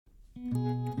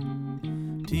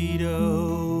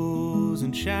Tito's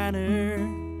and Shiner,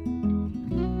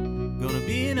 gonna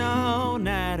be an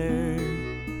all-nighter,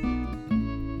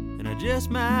 and I just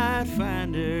might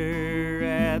find her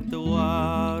at the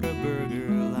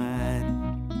Whataburger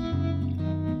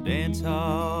line. Dance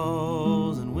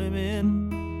halls and women,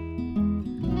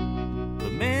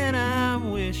 but man,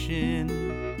 I'm wishing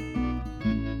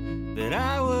that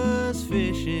I was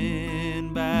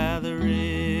fishing by the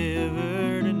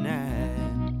river tonight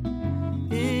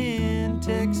in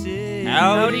Texas.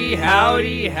 Howdy,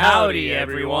 howdy, howdy,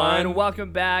 everyone.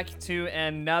 Welcome back to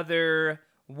another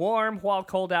warm while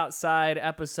cold outside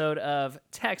episode of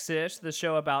Texas, the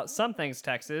show about some things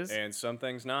Texas. And some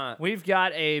things not. We've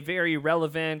got a very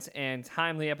relevant and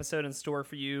timely episode in store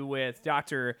for you with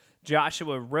Dr.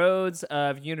 Joshua Rhodes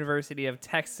of University of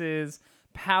Texas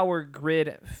Power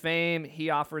Grid fame. He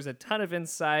offers a ton of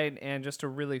insight and just a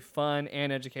really fun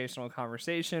and educational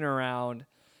conversation around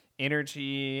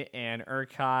energy and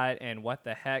ERCOT and what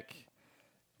the heck,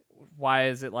 why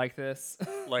is it like this?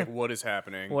 Like, what is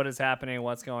happening? What is happening?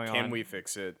 What's going on? Can we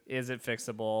fix it? Is it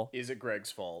fixable? Is it Greg's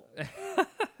fault?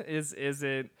 Is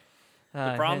it?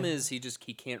 The problem is he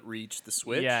can't reach the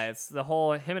switch. Yeah, it's the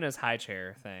whole him and his high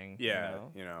chair thing. Yeah,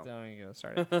 you know. Don't even get us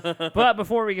started. But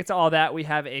before we get to all that, we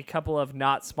have a couple of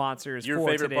not sponsors Your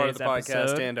for favorite part of the today's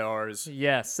episode. podcast and ours.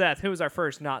 Yes, Seth, who is our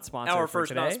first not sponsor Our for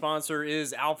first today? not sponsor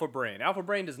is Alpha Brain. Alpha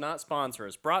Brain does not sponsor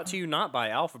us. Brought to you not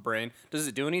by Alpha Brain. Does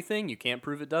it do anything? You can't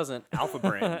prove it doesn't. Alpha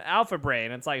Brain. Alpha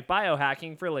Brain. It's like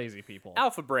biohacking for lazy people.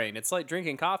 Alpha Brain. It's like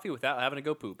drinking coffee without having to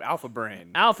go poop. Alpha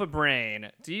Brain. Alpha Brain.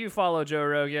 Do you follow Joe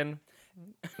Rogan?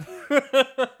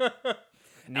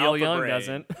 Neil Alpha Young Brain.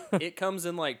 doesn't. It comes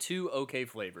in like two okay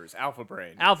flavors. Alpha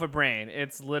Brain. Alpha Brain.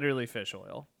 It's literally fish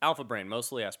oil. Alpha Brain,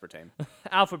 mostly aspartame.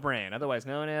 Alpha Brain, otherwise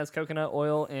known as coconut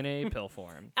oil in a pill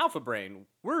form. Alpha Brain.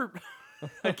 We're...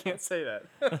 I can't say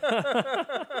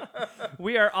that.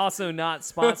 We are also not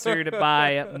sponsored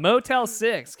by Motel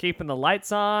 6, keeping the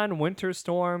lights on, winter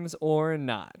storms or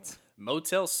not.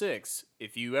 Motel 6.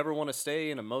 If you ever want to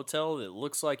stay in a motel that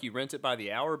looks like you rent it by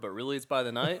the hour, but really it's by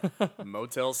the night,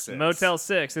 Motel 6. Motel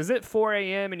 6. Is it 4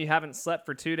 a.m. and you haven't slept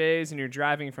for 2 days and you're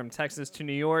driving from Texas to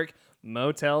New York?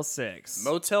 Motel 6.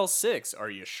 Motel 6.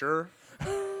 Are you sure?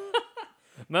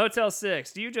 Motel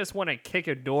 6. Do you just want to kick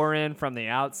a door in from the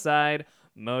outside?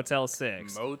 Motel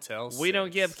 6. Motel 6. We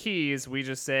don't give keys. We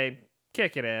just say,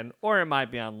 kick it in, or it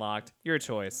might be unlocked. Your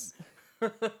choice.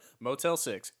 Motel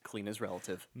 6. Clean as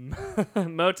relative.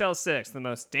 Motel 6. The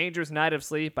most dangerous night of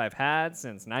sleep I've had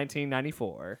since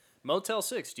 1994. Motel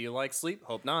 6. Do you like sleep?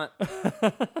 Hope not.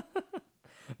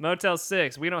 Motel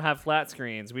 6. We don't have flat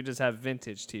screens. We just have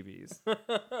vintage TVs.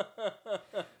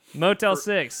 Motel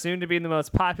 6. Soon to be the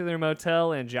most popular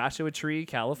motel in Joshua Tree,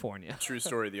 California. True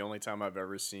story. The only time I've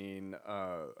ever seen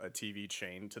a TV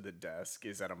chained to the desk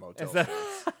is at a Motel Is that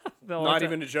 6. the only Not ti-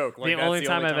 even a joke. Like, the that's only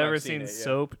time I've ever seen it, yeah.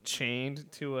 soap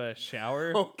chained to a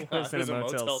shower Oh, God, was in a is a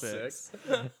Motel Motel 6.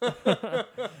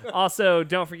 Also,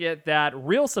 don't forget that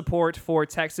real support for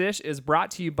Texas is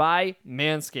brought to you by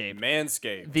Manscaped.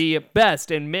 Manscaped. The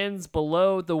best in men's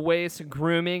below-the-waist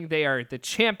grooming. They are the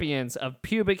champions of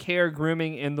pubic hair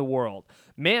grooming in the world.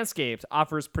 Manscaped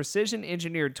offers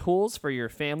precision-engineered tools for your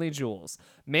family jewels.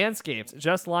 Manscaped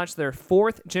just launched their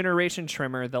 4th-generation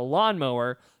trimmer, the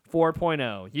Lawnmower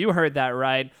 4.0. You heard that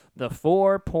right, the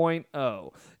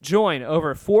 4.0. Join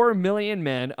over 4 million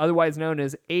men, otherwise known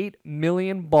as 8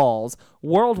 million balls,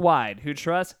 worldwide who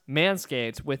trust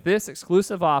Manscaped with this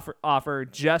exclusive offer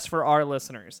just for our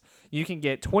listeners. You can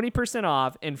get 20%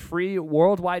 off and free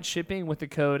worldwide shipping with the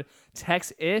code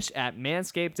TEXISH at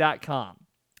manscaped.com.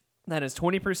 That is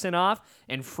 20% off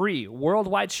and free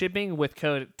worldwide shipping with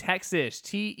code TEXISH,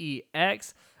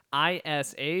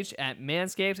 TEXISH at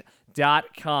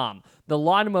manscaped.com. The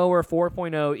Lawnmower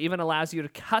 4.0 even allows you to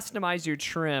customize your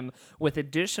trim with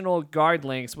additional guard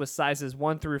lengths with sizes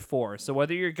 1 through 4. So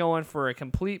whether you're going for a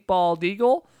complete bald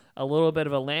eagle, a little bit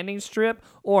of a landing strip,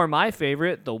 or my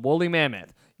favorite, the woolly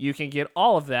mammoth, you can get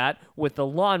all of that with the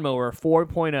Lawnmower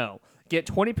 4.0. Get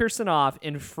 20% off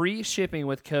and free shipping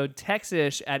with code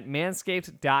TEXISH at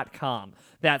manscaped.com.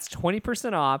 That's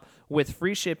 20% off with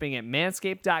free shipping at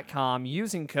manscaped.com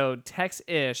using code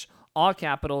TEXISH, all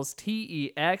capitals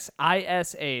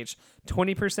TEXISH.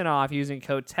 20% off using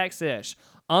code TEXISH.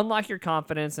 Unlock your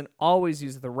confidence and always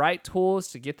use the right tools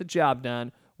to get the job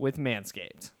done with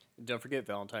Manscaped. Don't forget,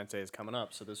 Valentine's Day is coming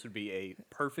up, so this would be a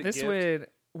perfect gift.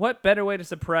 What better way to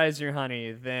surprise your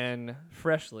honey than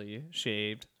freshly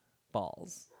shaved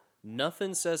balls?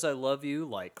 Nothing says I love you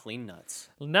like clean nuts.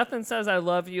 Nothing says I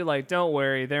love you like, don't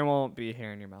worry, there won't be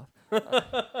hair in your mouth.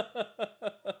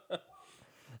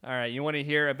 All right, you want to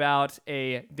hear about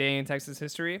a day in Texas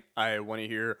history? I want to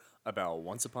hear about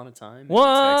Once Upon a Time in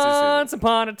Once Texas.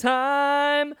 upon a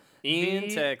time In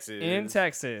the- Texas. In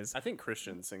Texas. I think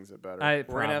Christian sings it better. We're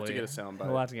We're going to have to get a soundbite.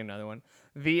 We'll have to get another one.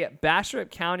 The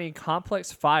Bastrop County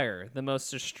Complex Fire, the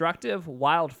most destructive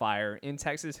wildfire in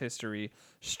Texas history,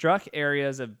 struck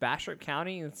areas of Bastrop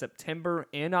County in September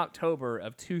and October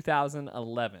of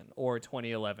 2011, or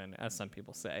 2011, as some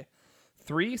people say.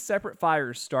 3 separate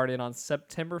fires started on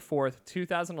September 4th,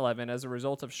 2011, as a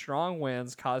result of strong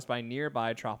winds caused by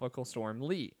nearby Tropical Storm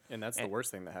Lee. And that's the worst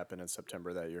thing that happened in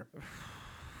September that year.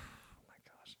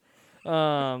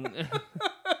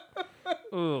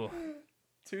 Ooh.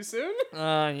 Too soon?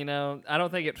 I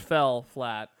don't think it fell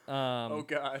flat. Oh,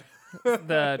 God.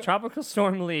 The Tropical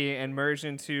Storm Lee emerged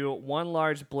into one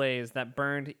large blaze that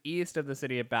burned east of the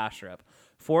city of Bastrop.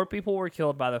 4 people were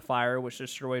killed by the fire, which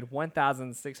destroyed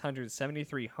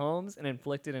 1,673 homes and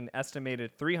inflicted an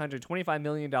estimated $325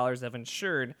 million of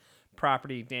insured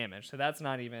property damage. So that's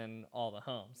not even all the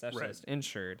homes. That's Right. just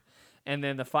insured. And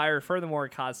then the fire furthermore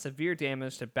caused severe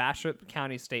damage to Bastrop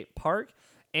County State Park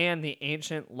and the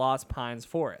ancient Lost Pines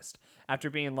Forest. After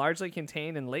being largely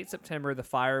contained in late September, the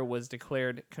fire was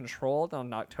declared controlled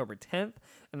on October 10th,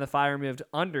 and the fire moved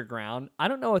underground. I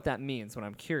don't know what that means, but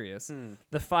I'm curious.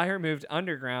 The fire moved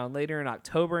underground later in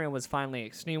October and was finally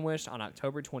extinguished on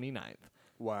October 29th.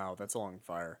 Wow, that's a long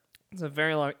fire. It's a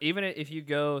very long, even if you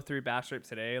go through Bastrop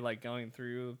today, like going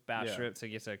through Bastrop to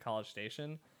get to College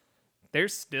Station,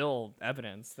 there's still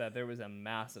evidence that there was a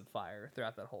massive fire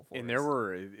throughout that whole forest. And there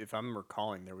were, if I'm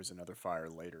recalling, there was another fire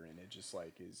later, and it just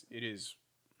like it is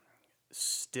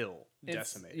still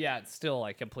decimated. Yeah, it's still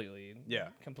like completely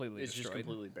It's just destroyed.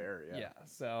 completely bare. Yeah,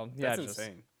 So that's just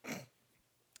insane.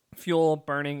 fuel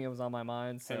burning. It was on my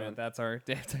mind. So Amen. that's our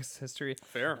day of Texas history.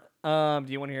 Fair. Do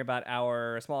you want to hear about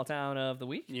our small town of the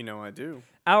week? You know I do.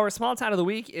 Our small town of the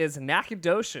week is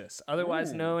Nacogdoches,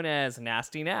 otherwise Ooh. known as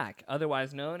Nasty Nac,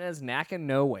 otherwise known as Nac and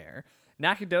Nowhere.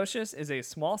 Nacogdoches is a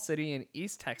small city in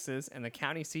East Texas and the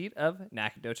county seat of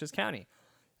Nacogdoches County.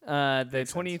 The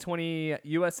 2020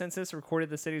 U.S. Census recorded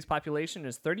the city's population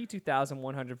as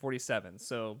 32,147.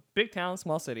 So big town,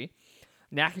 small city.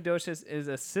 Nacogdoches is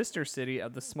a sister city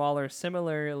of the smaller,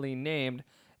 similarly named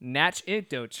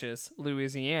Natchitoches,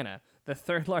 Louisiana. The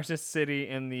third largest city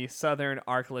in the southern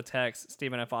Arklatex,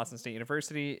 Stephen F. Austin State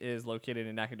University, is located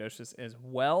in Nacogdoches as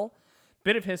well.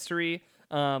 Bit of history.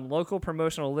 Local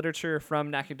promotional literature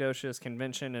from Nacogdoches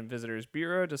Convention and Visitors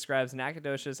Bureau describes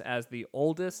Nacogdoches as the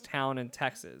oldest town in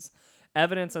Texas.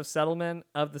 Evidence of settlement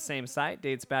of the same site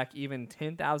dates back even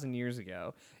 10,000 years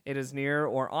ago. It is near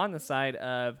or on the site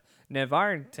of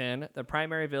Nevarton, the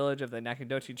primary village of the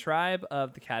Nacogdoches tribe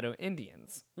of the Caddo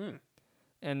Indians.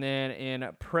 And then in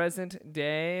present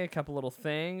day, a couple little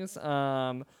things.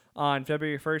 On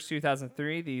February 1st,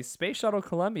 2003, the Space Shuttle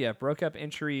Columbia broke up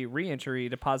re-entry,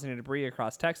 depositing debris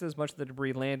across Texas. Much of the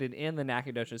debris landed in the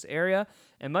Nacogdoches area,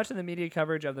 and much of the media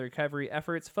coverage of the recovery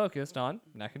efforts focused on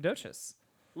Nacogdoches.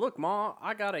 Look, Ma,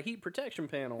 I got a heat protection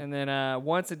panel. And then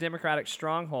once a Democratic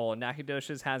stronghold,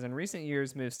 Nacogdoches has in recent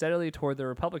years moved steadily toward the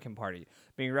Republican Party,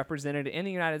 being represented in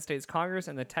the United States Congress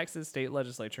and the Texas state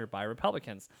legislature by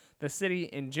Republicans. The city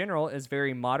in general is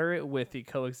very moderate, with the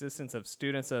coexistence of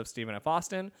students of Stephen F.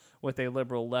 Austin with a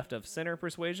liberal left-of-center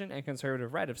persuasion and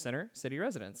conservative right-of-center city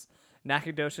residents.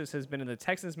 Nacogdoches has been in the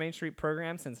Texas Main Street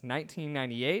program since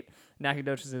 1998.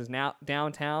 Nacogdoches'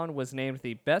 downtown was named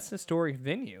the best historic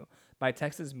venue by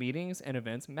Texas Meetings and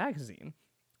Events magazine.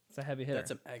 It's a heavy hitter. That's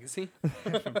a magazine?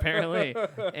 Apparently.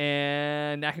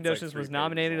 And Nacogdoches like 3 was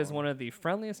nominated pages as one of the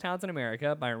friendliest towns in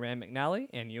America by Rand McNally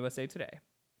and USA Today.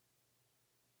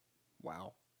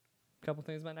 Wow. A couple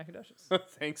things about Nacogdoches.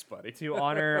 Thanks, buddy. To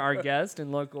honor our guest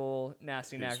and local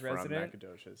Nasty Who's Nac from resident,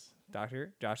 Nacogdoches.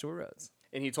 Dr. Joshua Rhodes.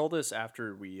 And he told us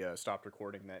after we stopped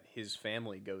recording that his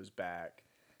family goes back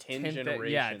 10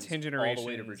 generations, Yeah, 10 generations. all the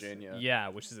way to Virginia. Yeah,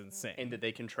 which is insane. And that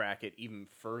they can track it even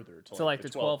further to so like the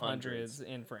 1200s. 1200s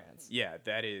in France. Yeah,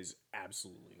 that is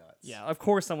absolutely nuts. Yeah, of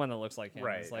course someone that looks like him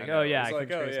Right, is like, I know. oh yeah, It's I can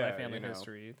like, oh, trace my yeah, family you know.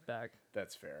 history back.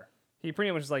 That's fair. He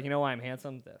pretty much is like, you know why I'm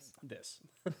handsome? This.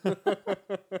 Do you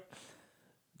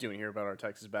want to hear about our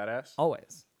Texas badass?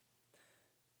 Always.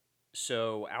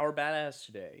 So our badass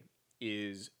today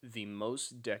is the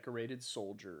most decorated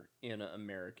soldier in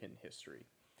American history.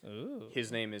 Ooh.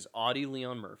 His name is Audie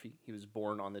Leon Murphy. He was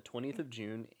born on the 20th of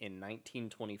June in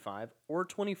 1925 or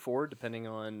 24, depending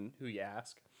on who you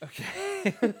ask.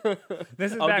 Okay.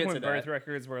 This is I'll back get when to birth that.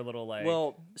 records were a little like.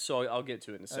 Well, so I'll get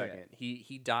to it in a Okay. second.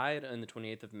 He died on the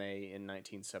 28th of May in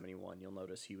 1971. You'll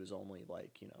notice he was only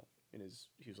like,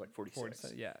 he was like 46.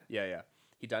 40, yeah. Yeah.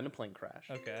 He died in a plane crash.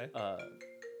 Okay.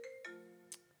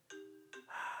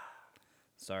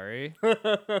 Sorry.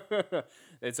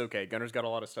 It's okay. Gunner's got a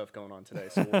lot of stuff going on today,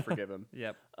 so we'll forgive him.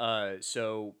 Yep.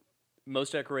 So,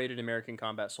 most decorated American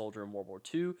combat soldier in World War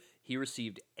II. He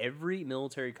received every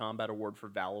military combat award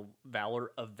for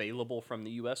valor available from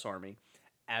the U.S. Army,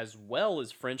 as well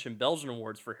as French and Belgian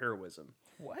awards for heroism.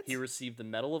 What? He received the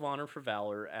Medal of Honor for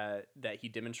valor that he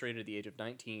demonstrated at the age of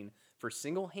 19 for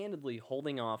single-handedly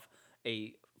holding off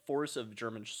a force of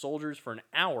German soldiers for an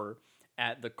hour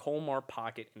at the Colmar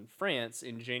Pocket in France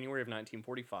in January of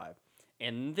 1945.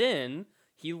 And then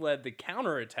he led the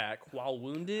counterattack while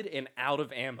wounded and out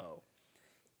of ammo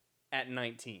at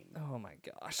 19. Oh my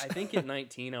gosh. I think at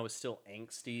 19 I was still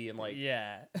angsty and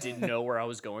yeah. didn't know where I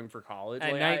was going for college.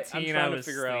 At I'm 19, trying I to was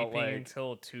figure out sleeping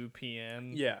until 2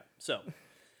 p.m. Yeah. So,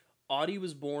 Audie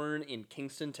was born in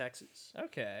Kingston, Texas.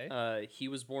 Okay. He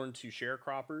was born to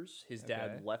sharecroppers. His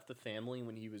dad Okay. left the family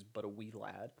when he was but a wee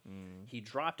lad. He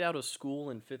dropped out of school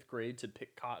in 5th grade to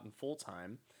pick cotton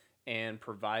full-time and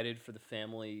provided for the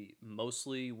family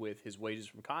mostly with his wages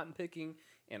from cotton picking,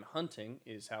 and hunting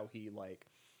is how he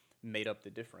made up the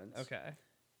difference. Okay.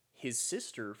 His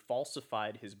sister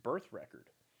falsified his birth record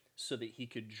so that he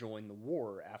could join the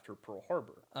war after Pearl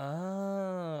Harbor.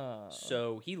 Oh.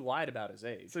 So he lied about his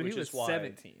age. So he which was is why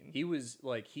 17. He was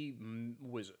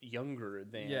was younger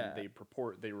than Yeah. they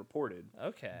reported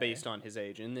Okay. based on his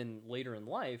age. And then later in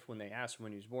life, when they asked him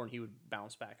when he was born, he would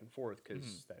bounce back and forth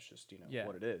because that's just Yeah.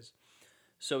 what it is.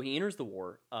 So he enters the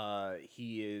war.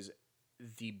 He is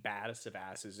the baddest of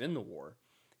asses in the war.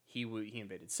 He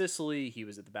invaded Sicily. He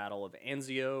was at the Battle of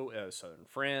Anzio, southern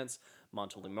France,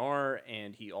 Montélimar,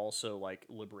 and he also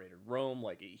liberated Rome.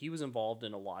 He was involved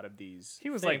in a lot of these. He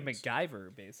was things. like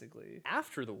MacGyver, basically.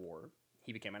 After the war,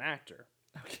 he became an actor.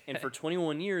 Okay. And for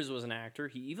 21 years was an actor.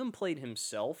 He even played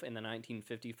himself in the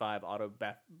 1955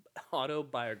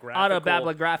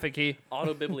 autobiography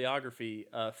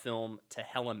film To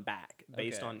Hell and Back,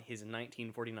 based Okay. on his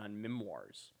 1949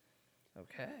 memoirs.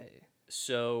 Okay.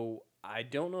 So I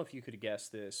don't know if you could guess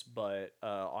this, but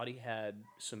Audie had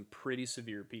some pretty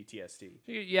severe PTSD,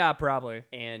 Yeah, probably.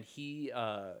 and he's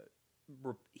the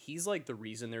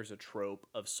reason there's a trope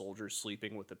of soldiers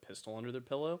sleeping with a pistol under their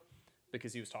pillow,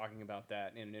 because he was talking about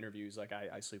that in an interview. He's like,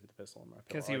 I sleep with a pistol under my pillow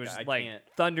Because he was I like, can't.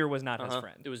 Thunder was not his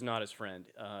friend. It was not his friend.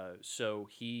 So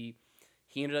he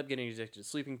ended up getting addicted to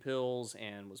sleeping pills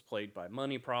and was plagued by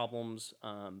money problems.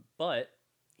 But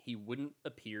he wouldn't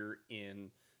appear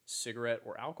in cigarette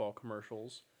or alcohol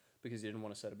commercials because he didn't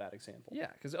want to set a bad example. Yeah,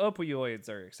 because opioids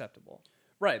are acceptable.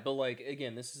 Right, but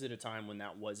again, this is at a time when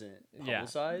that wasn't Yeah,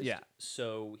 publicized. yeah.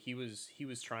 So he was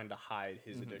trying to hide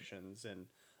his addictions and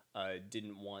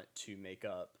didn't want to make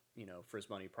up, for his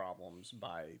money problems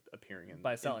by appearing in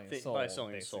By selling his soul. by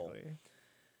selling his soul. basically.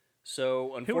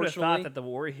 So Who would have thought unfortunately, that the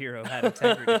war hero had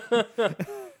integrity?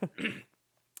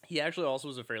 he actually also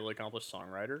was a fairly accomplished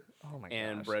songwriter Oh my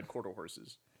and gosh. bred quarter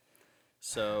horses.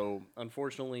 So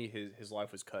unfortunately, his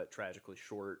life was cut tragically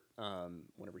short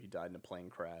whenever he died in a plane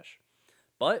crash.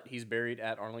 But he's buried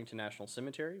at Arlington National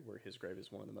Cemetery, where his grave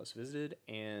is one of the most visited,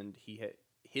 and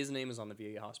his name is on the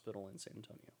VA hospital in San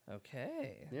Antonio.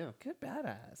 Okay. Yeah. Good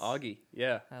badass. Augie,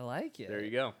 yeah, I like it. there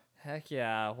you go. Heck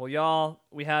yeah. Well, y'all,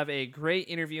 we have a great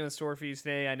interview in store for you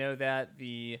today. I know that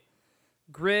the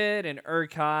grid and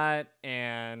ERCOT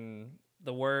and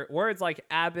the words like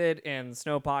Abbott and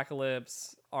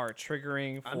Snowpocalypse are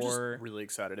triggering for... I'm just really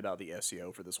excited about the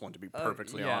SEO for this one, to be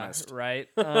perfectly yeah, honest. Right.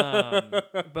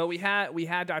 But we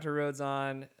had Dr. Rhodes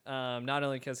on, not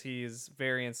only because he's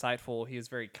very insightful, he is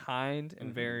very kind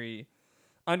and very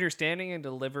understanding and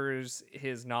delivers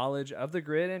his knowledge of the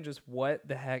grid and just what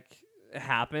the heck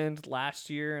happened last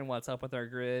year and what's up with our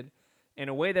grid in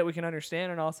a way that we can understand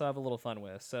and also have a little fun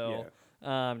with. So,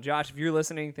 Josh, if you're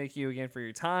listening, thank you again for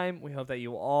your time. We hope that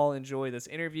you will all enjoy this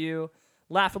interview,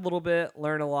 laugh a little bit,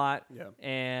 learn a lot. Yeah.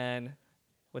 And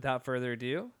without further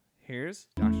ado, here's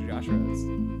Dr. Josh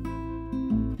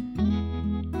Rhodes.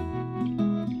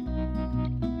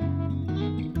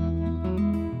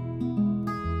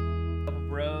 Couple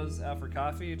bros out for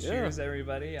coffee. Cheers,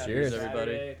 everybody. Happy Cheers,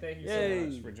 everybody. Saturday. Thank you Yay.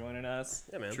 so much for joining us.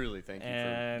 Yeah, man. Truly, thank you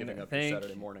And for giving up your thank-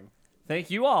 Saturday morning. Thank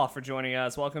you all for joining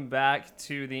us. Welcome back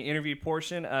to the interview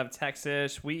portion of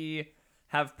Texas. We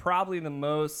have probably the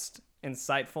most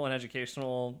insightful and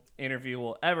educational interview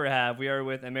we'll ever have. We are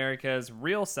with America's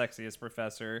real sexiest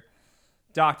professor,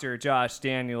 Dr. Josh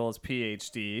Daniels,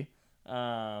 PhD.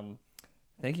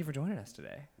 Thank you for joining us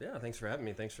today. Yeah, thanks for having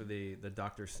me. Thanks for the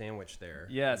doctor sandwich there.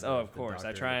 Yes, The- oh, of the course. I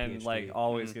doctor try and and the like PhD.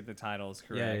 always get the titles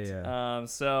correct. Yeah.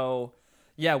 So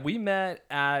yeah, we met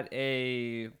at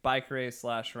a bike race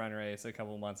 / run race a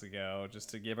couple months ago,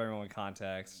 just to give everyone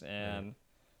context. And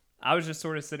I was just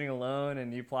sort of sitting alone,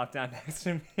 and you plopped down next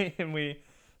to me, and we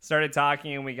started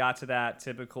talking, and we got to that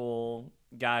typical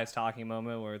guys talking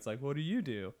moment where it's like, what do you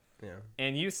do? Yeah.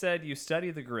 And you said you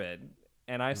study the grid,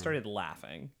 and I started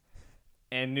laughing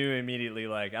and knew immediately,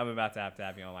 like, I'm about to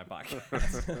have you on my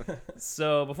podcast.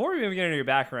 So before we even get into your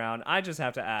background, I just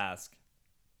have to ask,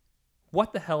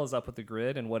 what the hell is up with the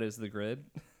grid, and what is the grid?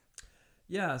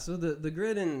 Yeah, so the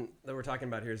grid that we're talking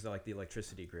about here is like the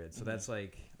electricity grid. So that's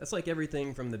like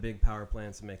everything from the big power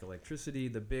plants that make electricity,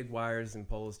 the big wires and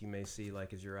poles you may see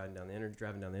like as you're driving down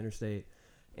the interstate,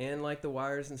 and like the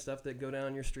wires and stuff that go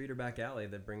down your street or back alley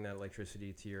that bring that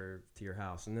electricity to your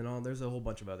house. And then there's a whole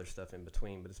bunch of other stuff in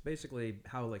between, but it's basically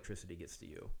how electricity gets to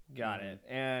you. Got it.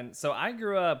 And so I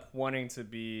grew up wanting to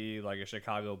be like a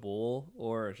Chicago Bull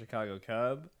or a Chicago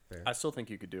Cub. Fair. I still think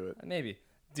you could do it. Maybe.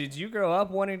 Did you grow up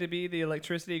wanting to be the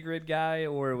electricity grid guy,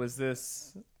 or was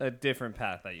this a different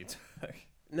path that you took?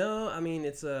 No, I mean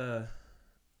that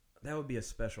would be a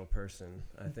special person,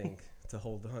 I think, to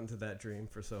hold on to that dream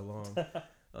for so long.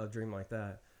 A dream like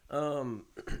that.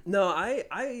 No,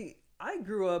 I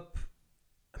grew up.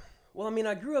 Well, I mean,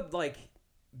 I grew up like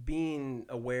being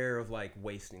aware of like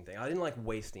wasting things. I didn't like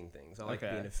wasting things. I like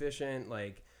being efficient.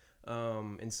 Like,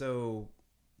 and so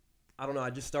I don't know.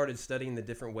 I just started studying the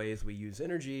different ways we use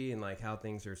energy and like how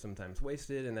things are sometimes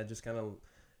wasted, and that just kind of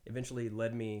eventually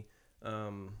led me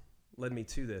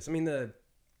to this. I mean,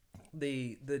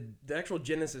 the actual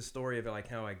genesis story of it, like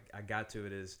how I got to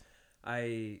it is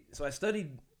I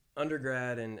studied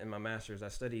undergrad and my master's. I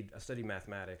studied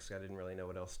mathematics. I didn't really know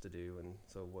what else to do, and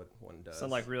so what one does. Some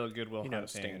like real Goodwill Hunting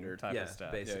standard type of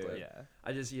stuff. Basically. Yeah.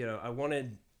 I just I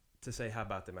wanted to say how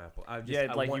about them apple. I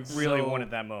you really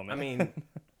wanted that moment. I mean,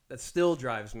 that still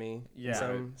drives me. Yeah,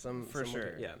 some for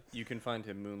sure. Yeah. You can find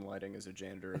him moonlighting as a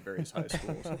janitor at various high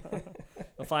schools.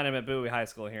 We'll find him at Bowie High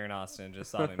School here in Austin,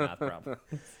 just solving math problems.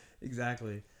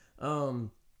 Exactly.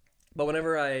 But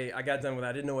whenever I got done with that,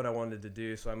 I didn't know what I wanted to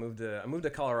do, so I moved to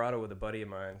Colorado with a buddy of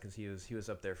mine because he was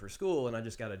up there for school, and I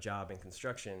just got a job in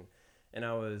construction, and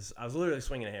I was literally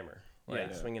swinging a hammer,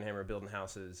 swinging a hammer, building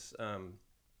houses.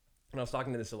 And I was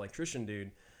talking to this electrician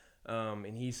dude,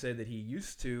 and he said that he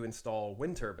used to install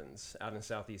wind turbines out in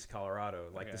southeast Colorado,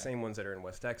 like the same ones that are in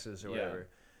West Texas or whatever.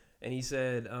 And he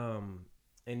said, I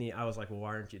was like, well, why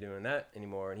aren't you doing that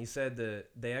anymore? And he said that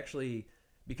they actually,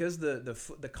 because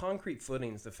the concrete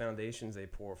footings, the foundations they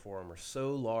pour for them are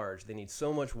so large, they need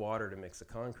so much water to mix the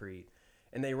concrete,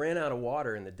 and they ran out of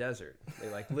water in the desert. They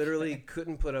like literally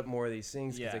couldn't put up more of these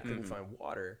things because they couldn't find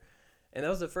water. And that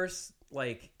was the first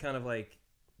like kind of like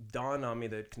dawned on me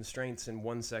that constraints in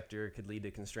one sector could lead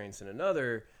to constraints in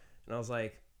another. And I was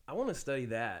like, I want to study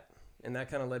that. And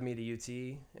that kind of led me to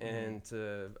UT and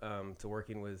to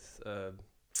working with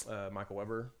Michael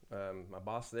Weber, my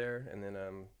boss there, and then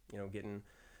getting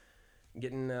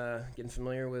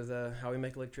familiar with how we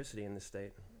make electricity in this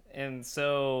state. And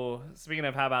so, speaking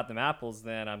of how about them apples,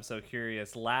 then I'm so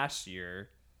curious. Last year,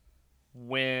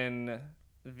 when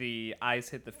the ice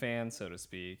hit the fan, so to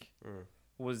speak,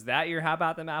 was that your how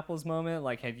about them apples moment?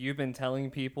 Like, have you been telling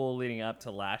people leading up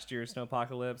to last year's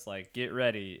snowpocalypse, like, get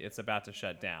ready, it's about to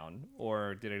shut down?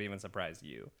 Or did it even surprise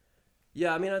you?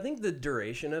 Yeah, I mean, I think the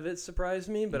duration of it surprised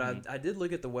me, but I did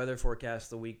look at the weather forecast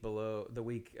the week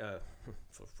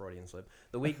Freudian slip,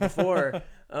 the week before,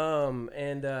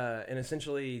 and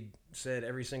essentially said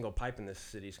every single pipe in this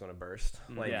city is going to burst,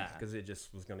 because it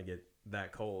just was going to get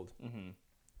that cold. Mm-hmm.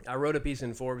 I wrote a piece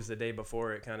in Forbes the day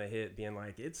before it kind of hit, being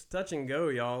like, it's touch and go,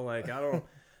 y'all. Like, I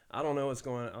don't know what's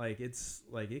going on. Like, it's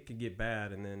like it could get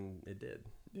bad, and then it did.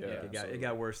 Yeah, it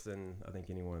got worse than I think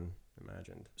anyone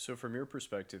imagined. So from your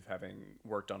perspective, having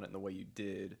worked on it in the way you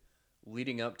did,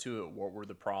 leading up to it, what were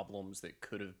the problems that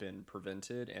could have been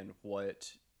prevented, and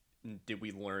what did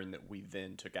we learn that we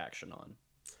then took action on?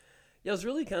 Yeah, it was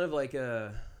really kind of like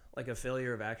a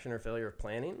failure of action or failure of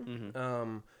planning.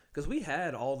 Because we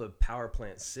had all the power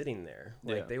plants sitting there.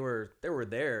 Like they were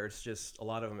there. It's just a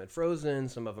lot of them had frozen.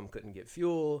 Some of them couldn't get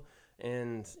fuel.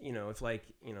 And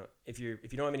if you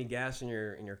don't have any gas in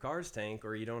your car's tank,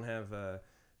 or you don't have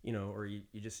or you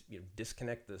just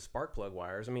disconnect the spark plug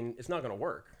wires, I mean, it's not going to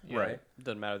work. Yeah. Right. It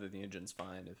doesn't matter that the engine's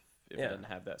fine if it doesn't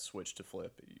have that switch to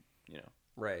flip.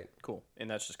 Right. Cool. And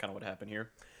that's just kind of what happened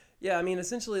here. Yeah, I mean,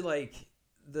 essentially, like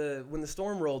when the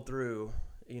storm rolled through,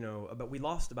 but we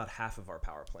lost about half of our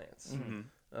power plants.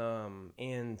 Mm-hmm.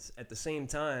 And at the same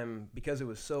time, because it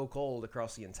was so cold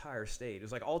across the entire state, it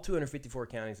was like all 254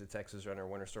 counties of Texas are under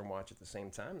winter storm watch at the same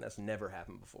time. That's never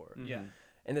happened before. Yeah.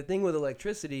 And the thing with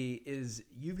electricity is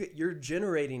you're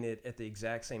generating it at the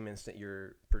exact same instant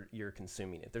you're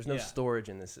consuming it. There's no Yeah. storage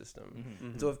in the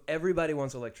system. So if everybody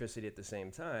wants electricity at the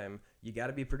same time, you got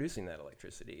to be producing that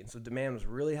electricity. And so demand was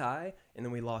really high, and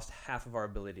then we lost half of our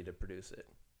ability to produce it.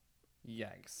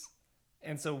 Yikes.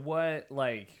 And so what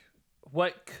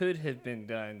could have been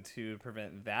done to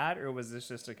prevent that, or was this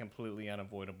just a completely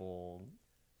unavoidable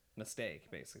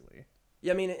mistake, basically?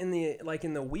 Yeah, I mean,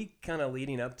 in the week kind of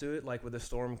leading up to it, like with the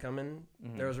storm coming,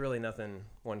 there was really nothing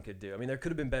one could do. I mean, there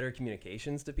could have been better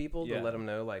communications to people Yeah. to let them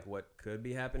know like what could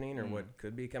be happening or what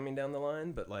could be coming down the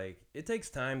line. But like, it takes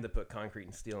time to put concrete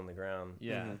and steel in the ground.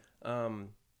 Yeah.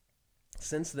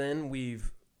 Since then,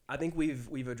 I think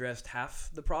we've addressed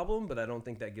half the problem, but I don't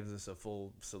think that gives us a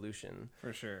full solution.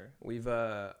 For sure.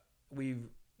 I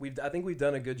think we've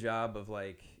done a good job of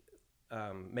like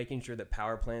making sure that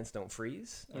power plants don't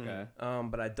freeze. Okay.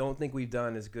 But I don't think we've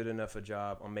done as good enough a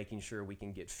job on making sure we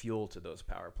can get fuel to those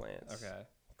power plants. Okay.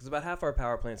 Because about half our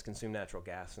power plants consume natural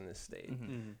gas in this state,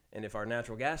 and if our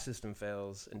natural gas system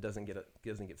fails and doesn't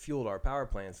get fuel to our power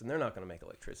plants, then they're not going to make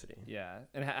electricity. Yeah.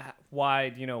 And why,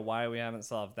 do you know why we haven't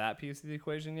solved that piece of the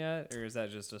equation yet? Or is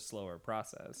that just a slower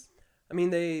process? I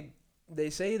mean, they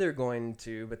say they're going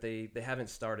to, but they haven't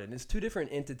started. And it's two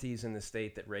different entities in the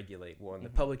state that regulate. One, the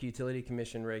Public Utility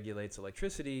Commission regulates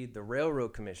electricity. The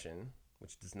Railroad Commission,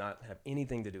 which does not have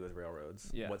anything to do with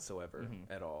railroads whatsoever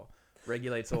at all,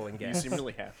 regulates oil and gas. You seem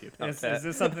really happy about Is that.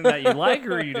 this something that you like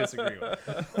or you disagree with?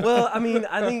 Well, I mean,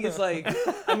 I think it's like,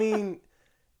 I mean,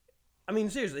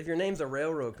 seriously, if your name's a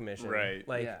Railroad Commission, Right.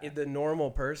 like Yeah. if the normal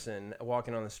person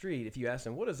walking on the street, if you ask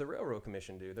them, what does the Railroad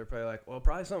Commission do? They're probably like, well,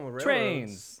 probably something with railroads.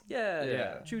 Trains. Yeah.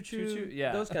 Yeah. Choo-choo. Choo-choo,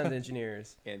 yeah. Those kinds of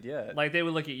engineers. And yet, Like they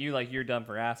would look at you like you're dumb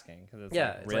for asking because it's Yeah.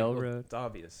 like It's like, well, railroad. it's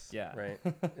obvious. Yeah. Right.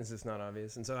 Is this not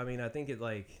obvious? And so, I mean, I think it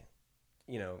like,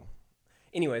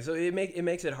 anyway, so it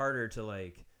makes it harder to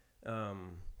like,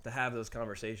 to have those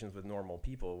conversations with normal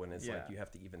people when it's like you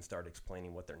have to even start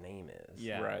explaining what their name is.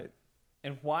 Yeah. right.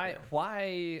 And why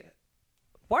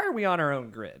are we on our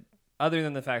own grid other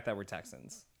than the fact that we're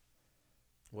Texans?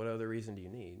 What other reason do you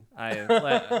need?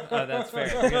 That's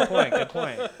fair. Good point. Good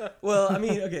point. Well, I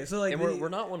mean, okay, so like, And we're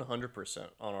not 100%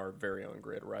 on our very own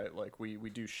grid, right? Like we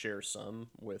do share some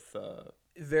with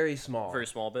very small, very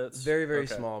small bits. very Okay.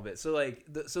 small bit. So like,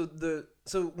 so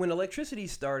when electricity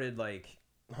started, like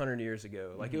 100 years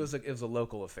ago, like it was a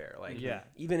local affair. Like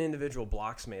even individual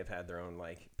blocks may have had their own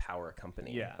like power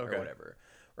company or Okay. whatever.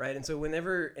 Right. And so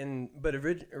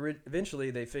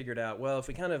eventually they figured out, well, if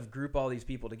we kind of group all these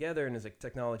people together and as like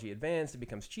technology advanced, it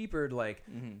becomes cheaper to like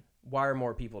wire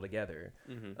more people together.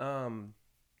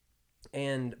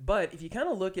 But if you kind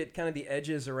of look at kind of the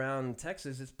edges around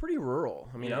Texas, it's pretty rural.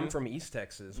 I mean, I'm from East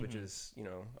Texas, which is,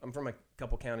 I'm from a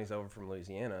couple counties over from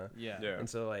Louisiana. Yeah. Yeah. And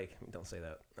so like, don't say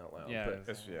that out loud. Yeah.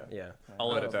 But, yeah.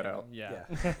 I'll edit that out. Yeah.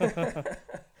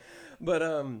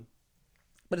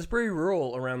 But it's pretty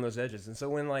rural around those edges. And so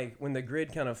when the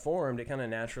grid kind of formed, it kind of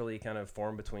naturally kind of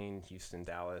formed between Houston,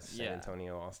 Dallas, San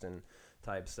Antonio, Austin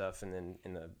type stuff, and then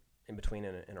in between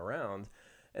and around.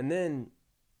 And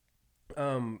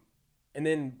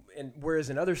whereas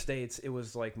in other states it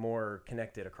was like more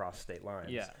connected across state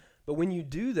lines. Yeah. But when you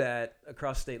do that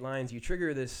across state lines, you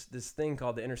trigger this thing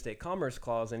called the Interstate Commerce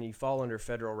Clause, and you fall under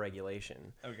federal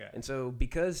regulation. Okay. And so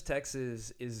because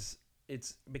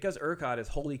because ERCOT is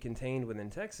wholly contained within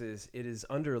Texas, it is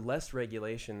under less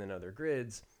regulation than other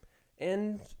grids,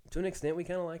 and to an extent, we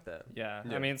kind of like that. Yeah.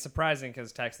 I mean, it's surprising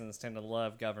because Texans tend to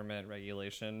love government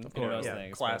regulation. Of course. Most Yeah,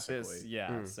 things.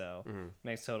 classically. So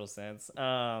makes total sense.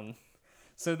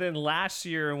 So then last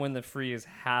year when the freeze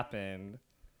happened,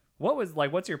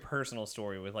 what's your personal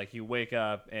story with like you wake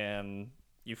up and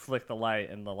you flick the light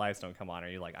and the lights don't come on? Are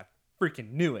you like, I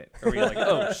freaking knew it? Or were you like,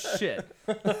 oh shit?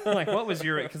 Like what was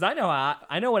your, because I know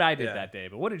what I did that day,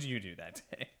 but what did you do that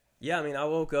day? Yeah, I mean, I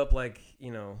woke up like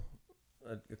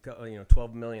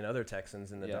 12 million other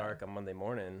Texans in the dark on Monday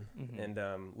morning, and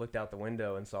looked out the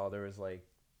window and saw there was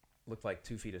looked like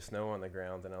 2 feet of snow on the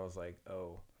ground, and I was like,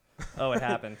 oh, it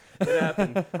happened. it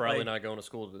happened. Probably not going to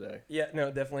school today. Yeah,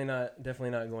 no, definitely not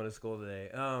going to school today.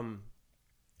 I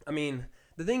mean,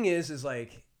 the thing is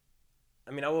like,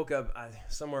 I mean, I woke up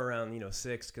somewhere around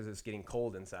 6 because it's getting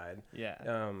cold inside.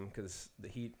 Yeah. Because the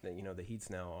heat's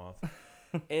now off.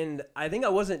 And I think I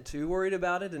wasn't too worried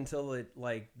about it until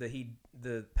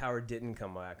the power didn't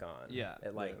come back on. Yeah.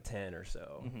 At 10 or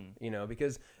so.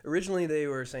 Because originally they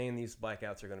were saying these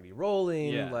blackouts are going to be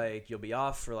rolling. Yeah. Like you'll be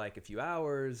off for like a few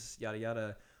hours, yada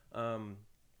yada.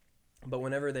 But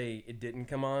whenever it didn't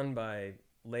come on by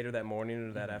later that morning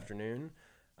or that afternoon,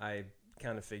 I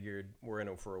kind of figured we're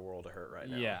in for a world of hurt right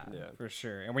now. Yeah, Yeah. for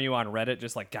sure. And were you on Reddit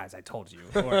just like, guys, I told you?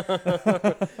 Or,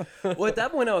 Well, at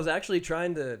that point, I was actually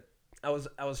trying to. I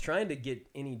was trying to get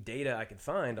any data I could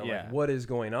find on Yeah. like what is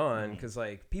going on, because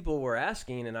like people were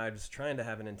asking and I was trying to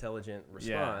have an intelligent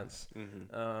response.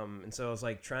 And so I was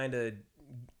like trying to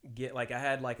get like I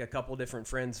had like a couple different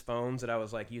friends' phones that I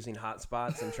was like using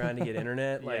hotspots and trying to get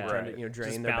internet, like Yeah. trying to drain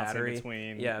Just their bouncing battery.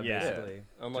 between- Yeah, yeah. basically.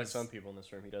 Unlike Just- some people in this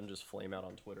room, he doesn't just flame out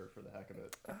on Twitter for the heck of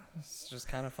it. It's just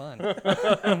kind of fun.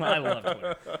 I love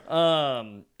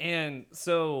Twitter. And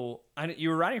so you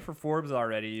were writing for Forbes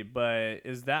already, but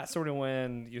is that sort of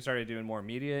when you started doing more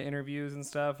media interviews and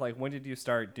stuff? Like, when did you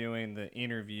start doing the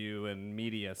interview and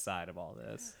media side of all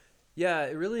this? Yeah,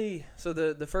 it really. So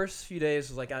the first few days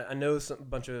was like I know a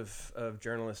bunch of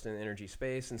journalists in the energy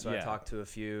space, and so I Yeah. talked to a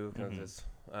few because it's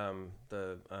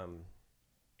the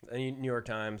New York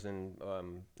Times and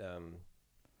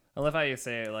I love how you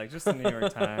say it, like just the New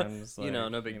York Times. You know,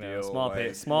 like, no big deal, Small,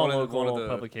 like, small one of the- local one of the-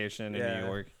 publication in Yeah. New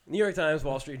York. New York Times,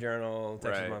 Wall Street Journal,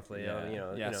 Texas Right. Monthly. Yeah. You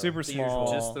know, Super the small.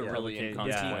 usual. Just the Yeah. really Yeah.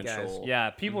 inconsequential. Yeah,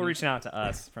 people reaching out to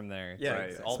us from there. Yeah, Right.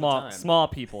 exactly. All the small, time. small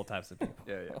people types of people.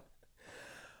 Yeah, yeah.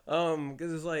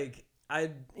 Because it's like I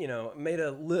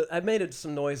made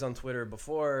some noise on Twitter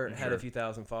before, had Sure. a few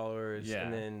thousand followers, Yeah.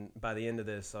 and then by the end of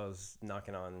this, I was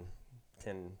knocking on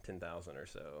 10,000 or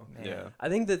so. Man. Yeah. I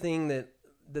think the thing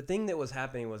that was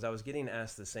happening was I was getting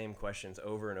asked the same questions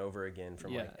over and over again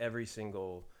from like Yeah. every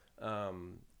single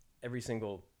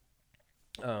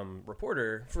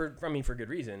reporter for good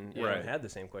reason. Yeah. Right. And had the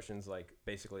same questions, like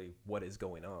basically what is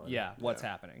going on. Yeah, what's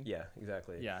happening? Yeah,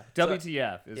 exactly. Yeah, So-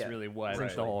 WTF is yeah, really what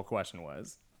essentially. the whole question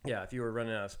was. Yeah, if you were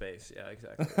running out of space. Yeah,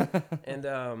 exactly.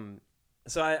 And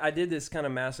so I did this kind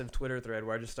of massive Twitter thread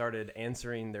where I just started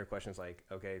answering their questions like,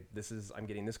 okay, I'm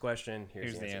getting this question,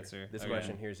 here's the answer. This Okay.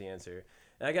 question, here's the answer.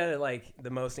 And I got like the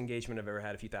most engagement I've ever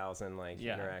had, a few thousand like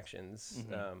Yeah. interactions.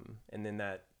 Mhm. And then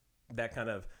that kind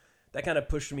of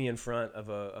pushed me in front of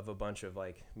a bunch of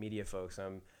like media folks.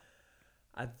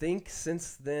 I think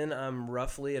since then I'm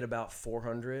roughly at about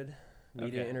 400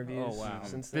 media Okay. interviews. Oh wow!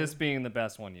 Since then. This being the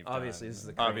best one you've Obviously, done. this is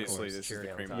the cream, Obviously, of course, this is cherry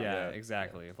the on cream. top. Yeah, Yeah.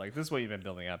 exactly. Like this is what you've been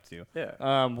building up to.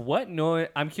 Yeah. What noise?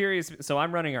 I'm curious. So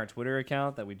I'm running our Twitter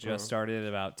account that we Mm-hmm. just started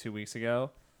about 2 weeks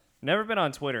ago. Never been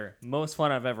on Twitter. Most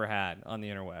fun I've ever had on the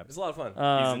interwebs. It's a lot of fun.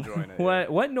 He's enjoying it, yeah.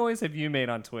 What noise have you made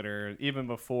on Twitter even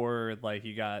before like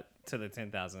you got to the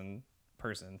 10,000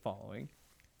 person following?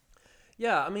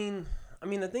 Yeah, I mean,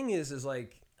 the thing is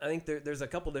like I think there's a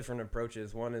couple different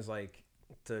approaches. One is like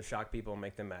to shock people and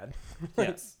make them mad.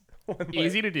 Yes. Like,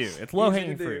 Easy to do. It's low easy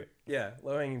hanging to do. fruit. Yeah,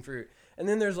 low hanging fruit. And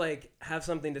then there's like have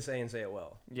something to say and say it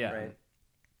well. Yeah. Right.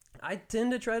 I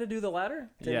tend to try to do the latter.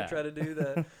 Yeah. To try to do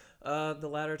the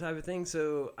latter type of thing.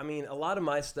 So I mean, a lot of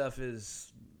my stuff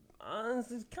is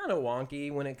it's kind of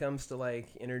wonky when it comes to like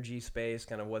energy space,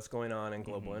 kind of what's going on in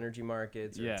global energy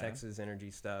markets or Yeah. Texas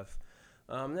energy stuff.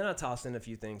 Then I tossed in a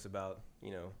few things about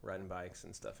riding bikes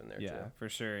and stuff in there Yeah, too. for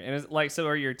sure. And it's like, so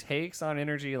are your takes on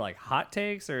energy like hot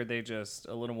takes, or are they just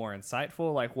a little more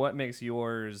insightful? Like, what makes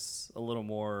yours a little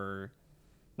more,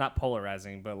 not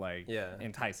polarizing, but like Yeah.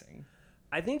 enticing?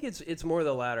 I think it's more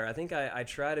the latter. I think I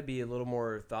try to be a little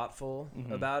more thoughtful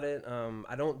about it.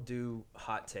 I don't do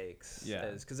hot takes. Yeah.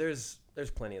 Because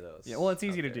there's plenty of those. Yeah, well, it's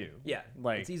easy out to there. do. Yeah.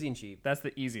 Like- it's easy and cheap. That's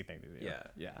the easy thing to do. Yeah.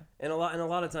 Yeah. And a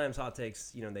lot of times hot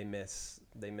takes, they miss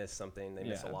something. They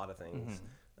miss a Yeah. lot of things.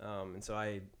 And so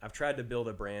I've tried to build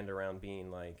a brand around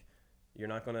being like, you're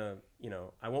not gonna,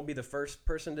 I won't be the first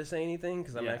person to say anything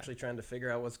because I'm Yeah. actually trying to figure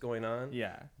out what's going on.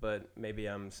 Yeah. But maybe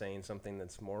I'm saying something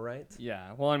that's more right.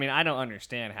 Yeah. Well, I mean, I don't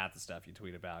understand half the stuff you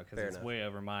tweet about because Fair it's enough. way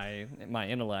over my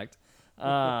intellect.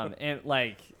 And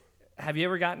like, have you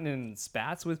ever gotten in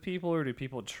spats with people, or do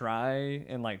people try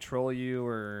and like troll you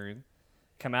or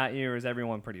come at you, or is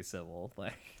everyone pretty civil?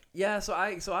 Like, Yeah, so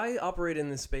I operate in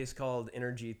this space called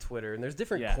energy Twitter, and there's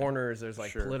different Yeah. corners. There's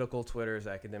like Sure. political Twitters,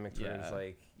 academic Twitters, Yeah.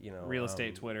 like real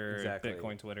estate Twitter, exactly.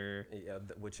 Bitcoin Twitter. Yeah,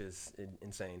 which is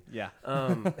insane. Yeah.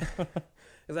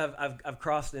 Because I've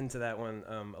crossed into that one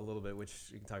a little bit, which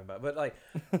you can talk about. But like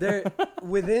there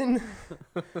within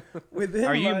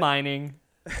Are you my- mining?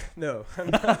 No, I'm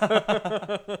not.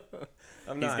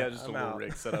 I'm He's not. got just I'm a little out.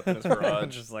 rig set up in his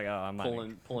garage, Just like, oh, I'm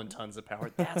mining. pulling tons of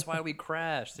power. That's why we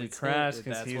crashed. We It's crashed not-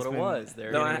 'cause that's he's what it been- was.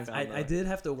 There No, it is. I did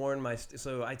have to warn my.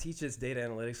 So I teach this data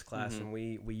analytics class, and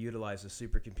we utilize the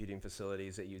supercomputing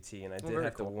facilities at UT, and I did very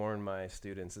have to cool. warn my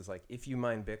students is like, if you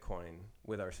mine Bitcoin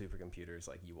with our supercomputers,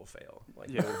 like you will fail. Like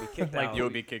Yeah. you will be kicked Like out. you'll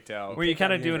be kicked out. Were you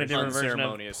kind of out doing a different version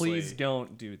of, unceremoniously. please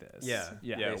don't do this? Yeah.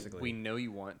 Yeah. Yeah, basically. we know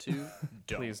you want to.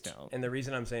 Don't. Please don't. And the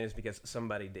reason I'm saying is because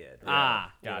somebody did.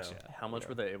 Ah, you know. gotcha. How much much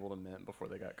were they able to mint before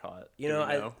they got caught? You Do know,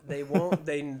 we know? they won't.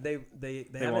 They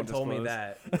haven't won't told me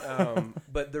disclose. that.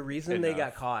 But the reason they got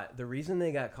Enough.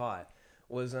 caught,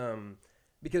 was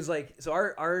because like so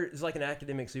our is like an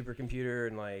academic supercomputer,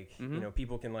 and like you know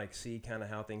people can like see kind of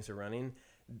how things are running.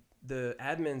 The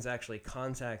admins actually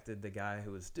contacted the guy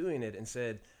who was doing it and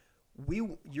said,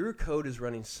 your code is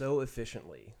running so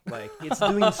efficiently, like it's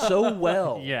doing so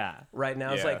well Yeah. right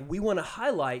now. It's Yeah. like, we want to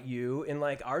highlight you in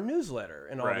like our newsletter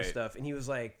and all this Right. stuff. And he was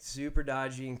like super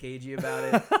dodgy and cagey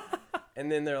about it.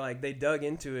 And then they dug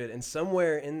into it, and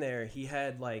somewhere in there he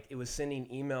had like, it was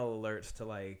sending email alerts to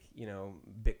like, you know,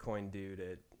 Bitcoin dude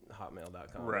at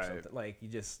hotmail.com or Right. something. Like, you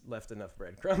just left enough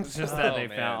breadcrumbs. Just that Oh, they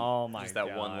man. found. Oh my Just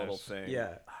that one gosh. little thing.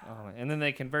 Yeah. Oh, and then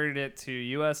they converted it to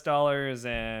U.S. dollars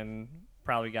and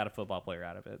probably got a football player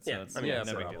out of it. So Yeah, it's I mean, Yeah,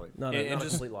 no big probably. deal. Not And- a and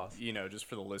just complete loss. You know, just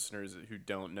for the listeners who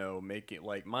don't know,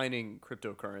 mining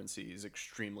cryptocurrency is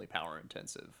extremely power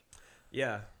intensive,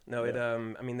 Yeah. No, it,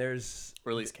 I mean, there's,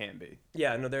 or at least can be.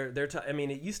 yeah, no, I mean,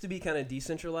 it used to be kind of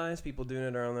decentralized, people doing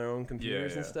it on their own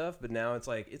computers and yeah. stuff, but now it's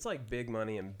like big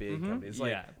money and big companies. It's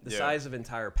like Yeah. the Yeah. size of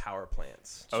entire power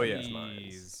plants. Oh, yeah. These mines.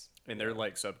 Jeez. And they're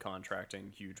like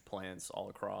subcontracting huge plants all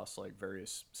across like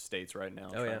various states right now.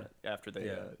 Oh, trying to- after they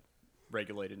Yeah.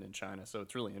 regulated in China, so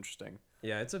it's really interesting.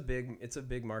 Yeah, it's a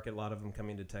big market. A lot of them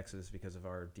coming to Texas because of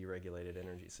our deregulated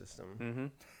energy system. Mm-hmm.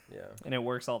 Yeah. And it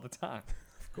works all the time.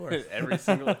 Of course. Every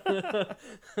single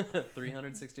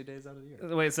 360 days out of the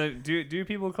year. Wait, so do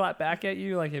people clap back at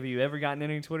you? Like, have you ever gotten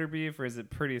any Twitter beef, or is it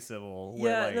pretty civil?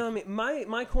 where, Yeah, like- no, I mean,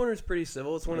 my corner is pretty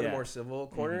civil. It's one of the Yeah. more civil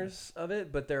corners of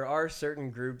it, but there are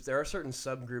certain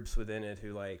subgroups within it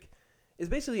who like, it's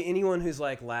basically anyone who's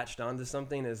like latched onto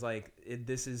something is like,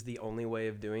 this is the only way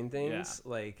of doing things,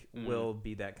 like will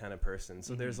be that kind of person.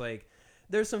 So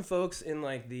there's some folks in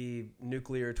like the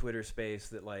nuclear Twitter space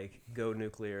that like go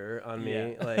nuclear on me,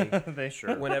 Yeah. like They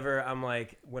sure. whenever I'm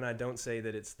like, when I don't say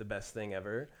that it's the best thing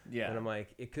ever, Yeah. and I'm like,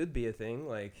 it could be a thing,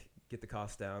 like get the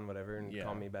cost down, whatever, and Yeah.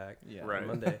 call me back Yeah. Right. on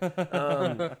Monday.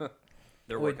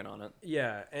 They're Wait. working on it.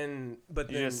 Yeah, but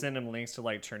You then just send them links to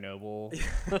like Chernobyl.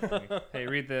 Like, hey,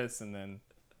 read this, and then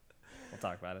we'll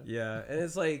talk about it. yeah, and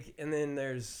it's like, and then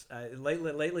there's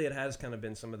lately it has kind of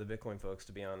been some of the Bitcoin folks,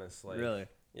 to be honest. Like, Really?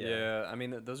 Yeah, I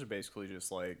mean those are basically just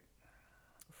like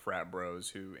frat bros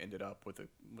who ended up with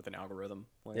an algorithm.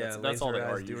 Like, yeah, that's all they laser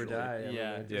are eyes, do or usually. die. I mean,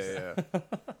 Yeah. they're just-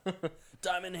 Yeah.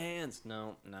 Diamond hands.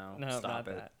 No, No, stop not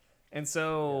it. that. And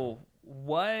so,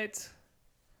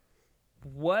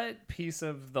 what piece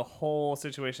of the whole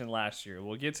situation last year?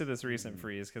 We'll get to this recent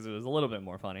freeze because it was a little bit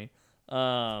more funny.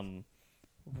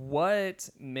 What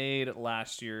made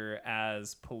last year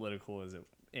as political as it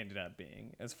ended up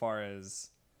being? As far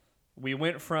as we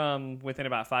went from within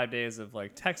about 5 days of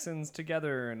like Texans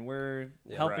together and we're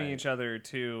helping right. each other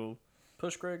to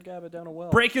Push Greg Abbott down a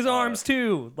well. break his arms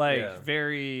too. Like yeah.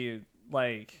 very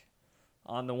like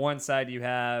on the one side you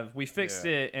have we fixed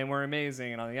Yeah. it and we're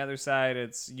amazing, and on the other side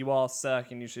it's you all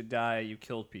suck and you should die. You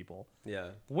killed people. yeah.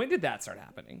 When did that start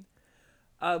happening?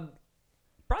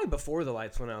 Probably before the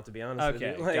lights went out, to be honest.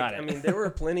 Okay, with you. Like, got it. I mean, there were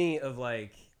plenty of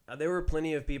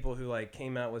of people who like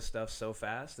came out with stuff so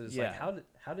fast. It's Yeah. like,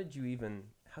 how did you even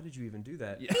do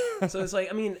that? Yeah. So it's like,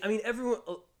 I mean, everyone.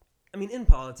 I mean, in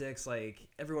politics, like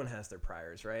everyone has their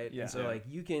priors, right? Yeah. And so Yeah. like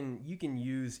you can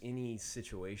use any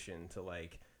situation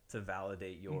to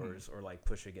validate yours or like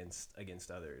push against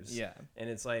others. Yeah. And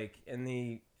it's like, and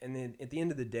then at the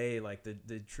end of the day, like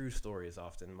the true story is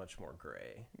often much more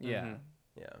gray. Yeah. Mhm.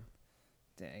 Yeah.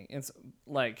 Dang. It's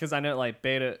like, because I know like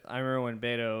Beto, I remember when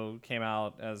Beto came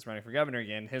out as running for governor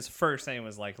again, his first thing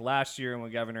was like, last year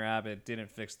when Governor Abbott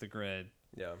didn't fix the grid,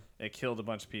 Yeah. it killed a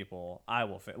bunch of people. I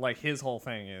will fix. Like his whole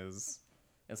thing is,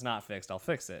 it's not fixed. I'll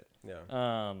fix it.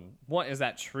 Yeah. What is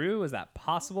that true? Is that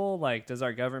possible? Like, does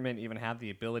our government even have the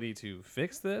ability to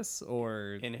fix this?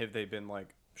 Or And have they been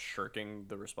like shirking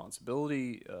the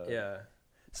responsibility? Yeah.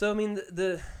 So I mean,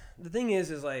 the thing is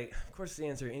like, of course, the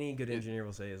answer any good engineer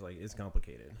will say is like, it's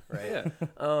complicated, right?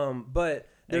 Yeah. But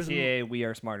there's AKA, we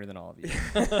are smarter than all of you.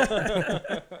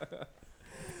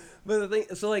 but the thing,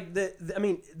 so like I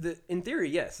mean, in theory,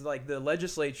 yes, like the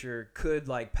legislature could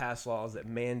like pass laws that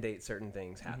mandate certain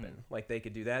things happen. Like they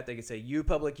could do that. They could say, you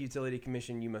Public Utility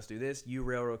Commission, you must do this. You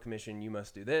Railroad Commission, you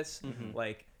must do this.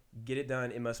 Like, get it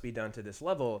done. It must be done to this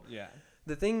level. Yeah.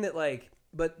 The thing that like,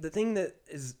 but the thing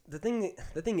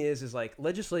is like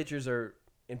legislatures are,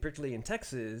 and particularly in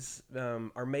Texas,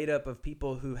 are made up of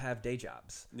people who have day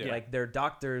jobs. Yeah. Like they're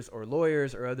doctors or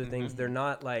lawyers or other things. They're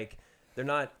not They're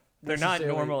not necessarily-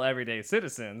 normal everyday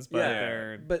citizens, but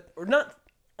they're or not.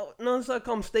 Oh, no, let's not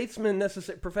call them statesmen,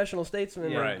 professional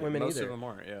statesmen, Yeah. or Right. women Most either. of them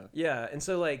aren't. Yeah. Yeah, and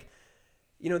so like,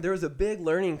 there was a big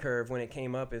learning curve when it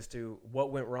came up as to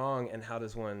what went wrong and how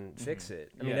does one fix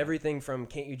it. I mean, everything from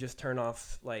can't you just turn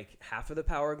off like half of the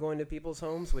power going to people's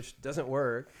homes, which doesn't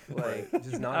work. Like,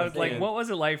 just not. I was like, what was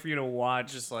it like for you to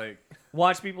watch Just like,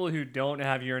 watch people who don't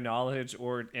have your knowledge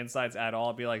or insights at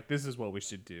all be like, this is what we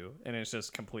should do, and it's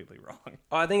just completely wrong.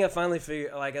 Oh, I think I finally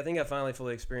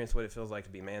fully experienced what it feels like to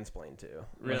be mansplained to.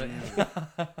 Really?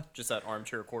 just that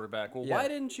armchair quarterback. Well, Yeah. why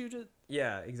didn't you just...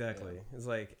 Yeah, exactly. It's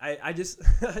like I just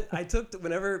I took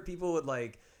whenever people would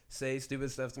like say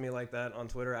stupid stuff to me like that on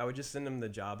Twitter, I would just send them the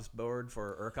jobs board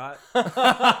for ERCOT.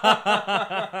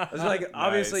 I was like,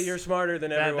 obviously Nice. you're smarter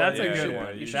than everyone. that's a You good should-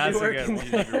 one. You should That's be a working good one.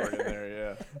 You need to be working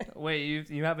there, yeah. Wait,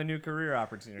 you have a new career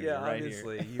opportunity Yeah, right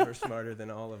obviously you are smarter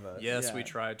than all of us. Yes, Yeah. we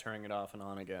tried turning it off and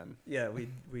on again. Yeah,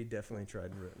 we definitely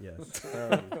tried. Yes.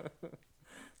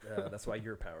 That's why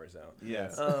your power's out.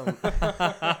 Yes.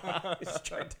 Just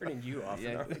tried turning you off.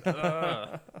 Yeah.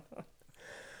 And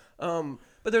on.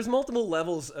 But there's multiple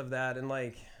levels of that, and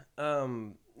like,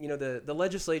 the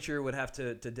legislature would have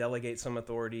to delegate some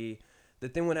authority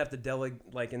that then would have to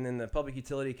delegate, and then the Public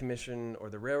Utility Commission or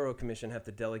the Railroad Commission have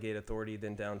to delegate authority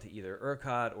then down to either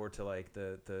ERCOT or to like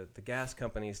the gas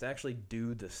companies to actually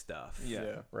do the stuff.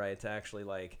 Yeah. Right. To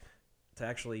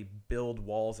actually build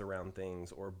walls around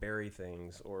things or bury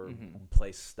things or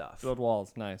place stuff. Build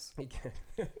walls, nice. Exactly.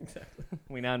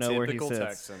 We now know where he Typical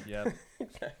sits. Texan. Yep.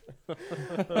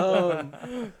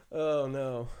 Oh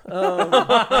no.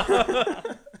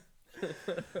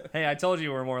 Hey, I told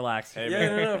you we're more lax. Hey, Yeah,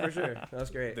 man. no, for sure. That's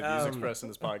great. The views expressed in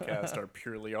this podcast are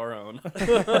purely our own.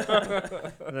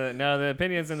 The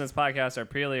opinions in this podcast are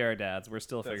purely our dad's. We're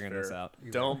still That's figuring this fair. out.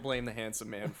 Don't blame the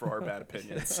handsome man for our bad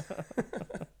opinions.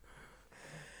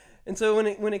 And so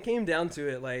when it came down to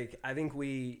it, like I think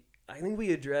we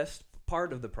addressed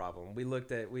part of the problem. We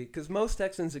looked at because most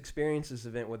Texans experience this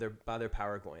event by their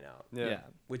power going out, Yeah.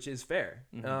 which is fair.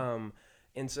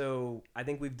 And so I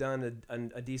think we've done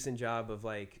a decent job of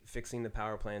like fixing the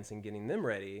power plants and getting them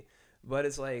ready. But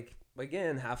it's like,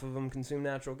 again, half of them consume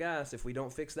natural gas. If we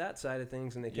don't fix that side of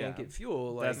things and they can't Yeah. get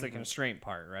fuel, like, That's the constraint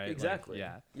part, right? Like, exactly.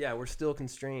 yeah. We're still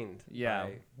constrained. Yeah.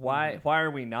 by- Why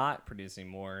are we not producing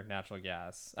more natural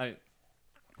gas?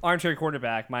 Armchair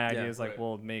quarterback, my idea Yeah, is like right.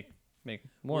 we'll make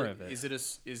more Well, of it. Is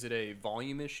it a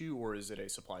volume issue or is it a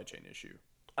supply chain issue?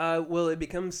 Well, it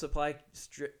becomes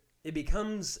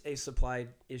a supply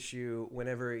issue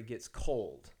whenever it gets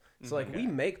cold. So like we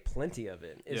make plenty of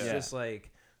it. It's Yeah. just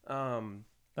like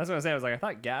That's what I was saying. I was like, I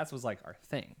thought gas was like our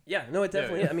thing. yeah, no, it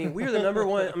definitely. yeah. Is. I mean, we're the number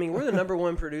one. I mean, we're the number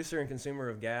one producer and consumer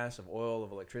of gas, of oil,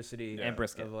 of electricity, And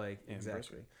brisket. of like And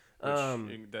exactly.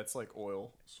 Which, that's like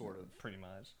oil, sort of. Pretty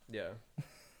much. Yeah.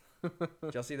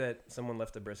 Did y'all see that someone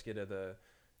left a brisket at a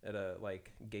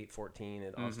like gate 14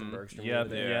 at Austin Bergstrom? the other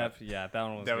day? Yeah. That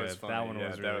one was That good. was funny. That one Yeah,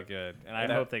 was that really was- good, and I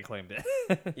that- hope they claimed it.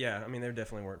 Yeah, I mean, they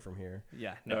definitely weren't from here.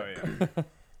 Yeah. No. Oh, yeah.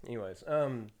 Anyways,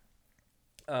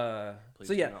 Please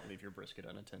so yeah, do not leave your brisket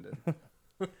unattended.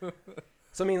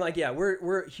 so I mean, like, yeah,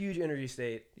 we're a huge energy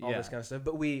state, all Yeah. this kind of stuff,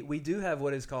 but we do have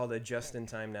what is called a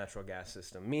just-in-time natural gas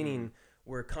system, meaning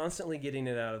we're constantly getting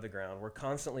it out of the ground, we're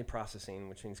constantly processing,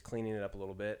 which means cleaning it up a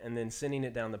little bit, and then sending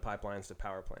it down the pipelines to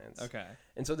power plants. Okay.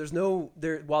 And so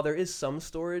while there is some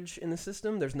storage in the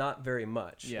system, there's not very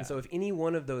much. Yeah. And so if any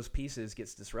one of those pieces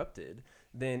gets disrupted,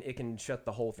 then it can shut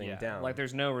the whole thing Yeah. down. Like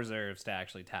there's no reserves to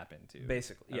actually tap into.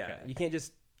 Basically, yeah. Okay. You can't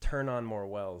just turn on more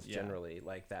wells Yeah. generally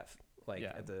like that, like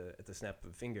Yeah. at the snap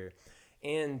of a finger.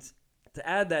 And to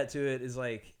add that to it is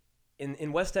like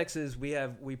in West Texas we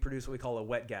produce what we call a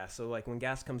wet gas. So like when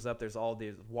gas comes up, there's all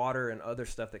this water and other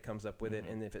stuff that comes up with it.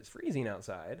 And if it's freezing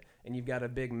outside and you've got a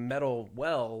big metal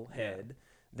well head,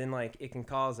 then like it can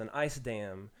cause an ice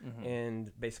dam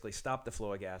and basically stop the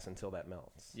flow of gas until that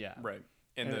melts. Yeah. Right.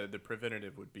 And And- the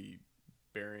preventative would be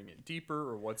burying it deeper,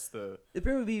 or what's the... It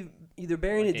probably would be either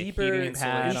burying Like it a deeper, heating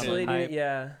pad on the insulating pipe. it,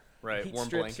 yeah. Right, Heat warm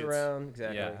strips blankets. around,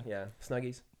 exactly. Yeah. Yeah,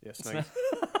 Snuggies. Yeah, snuggies.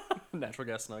 Natural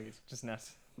gas snuggies. Just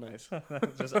nuts. Nice.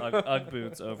 Just Ugg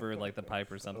boots over like the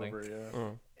pipe or something. Over, yeah.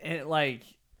 And like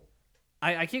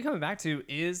I keep coming back to,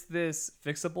 is this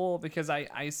fixable? Because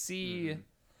I see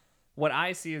what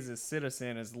I see as a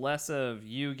citizen is less of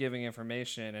you giving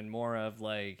information and more of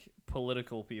like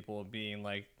political people being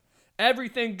like,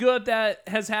 everything good that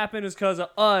has happened is because of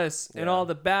us and Yeah. all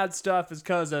the bad stuff is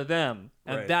because of them,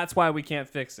 and Right. that's why we can't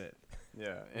fix it.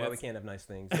 Yeah. Well, we it's- can't have nice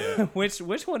things.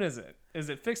 Which one is it? Is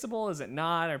it fixable? Is it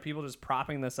not? Are people just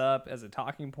propping this up as a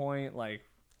talking point? Like,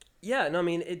 Yeah, no, I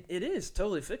mean it is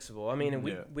totally fixable. I mean, and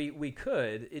Yeah. we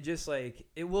could. It just like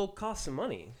it will cost some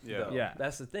money. Yeah. though. Yeah.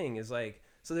 That's the thing is like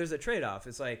So there's a trade-off.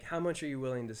 It's like, how much are you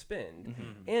willing to spend? Mm-hmm.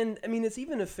 And I mean, it's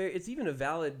even a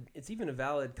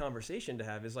valid conversation to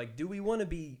have. Is like, do we want to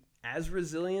be as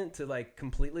resilient to like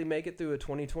completely make it through a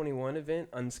 2021 event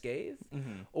unscathed,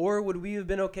 or would we have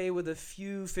been okay with a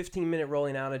few 15-minute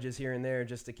rolling outages here and there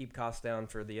just to keep costs down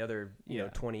for the other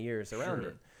 20 years around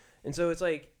it? And so it's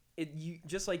like,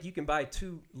 just like you can buy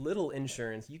too little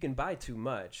insurance, you can buy too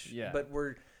much. Yeah. But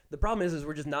the problem is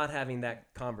we're just not having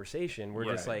that conversation. We're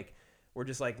just like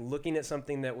looking at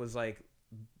something that was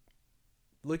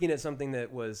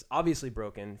obviously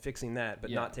broken, fixing that,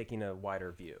 but not taking a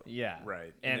wider view. Yeah.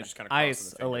 Right. And they're just kinda crossing the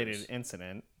isolated fingers.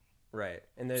 incident. Right.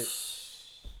 And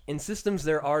in systems,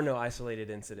 there are no isolated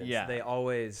incidents. Yeah. They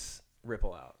always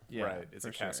ripple out. Yeah, Right. It's a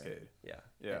for sure. cascade. Yeah.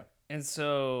 Yeah. And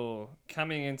so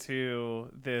coming into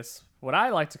this, what I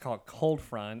like to call cold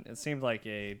front, it seemed like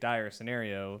a dire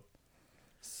scenario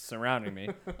surrounding me.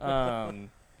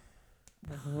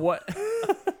 What?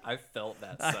 I felt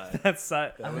that side. That's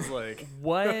That was like,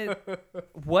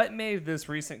 what made this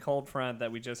recent cold front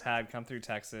that we just had come through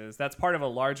Texas? That's part of a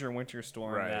larger winter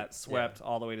storm Right. that swept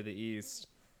all the way to the east.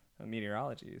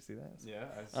 Meteorology, you see that? yeah,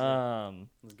 Um,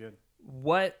 it was good.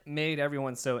 what made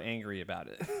everyone so angry about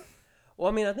it? Well,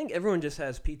 I mean, I think everyone just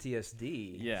has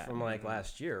PTSD Yeah. from like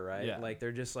last year, right? Yeah. Like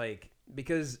they're just like,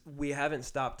 because we haven't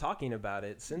stopped talking about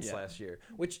it since Yeah. last year,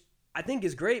 which I think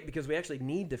is great because we actually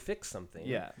need to fix something.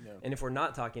 Yeah. And if we're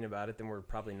not talking about it, then we're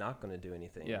probably not going to do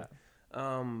anything. Yeah.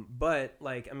 But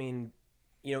like, I mean,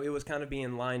 it was kind of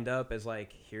being lined up as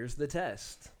like, here's the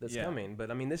test that's Yeah. coming.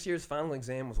 But I mean, this year's final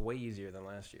exam was way easier than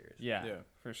last year's. Yeah, Yeah.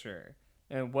 for sure.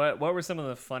 And what were some of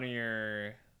the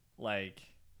funnier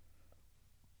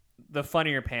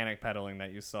panic peddling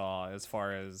that you saw as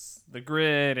far as the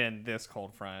grid and this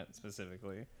cold front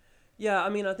specifically? Yeah, I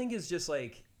mean, I think it's just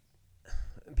like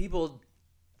people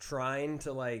trying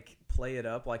to like play it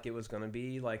up like it was going to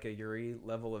be like a Uri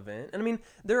level event. And I mean,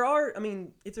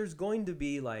 if there's going to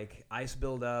be like ice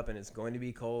buildup and it's going to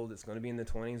be cold, it's going to be in the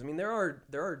 20s. I mean, there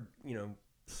are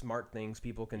smart things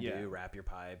people can Yeah. do, wrap your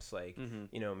pipes, like,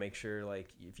 make sure like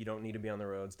if you don't need to be on the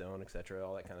roads, don't, etc.,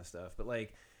 all that kind of stuff. But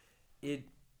like it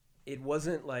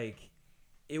wasn't like,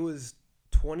 it was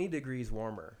 20 degrees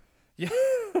warmer. Yeah.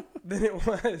 Than it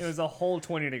was. It was a whole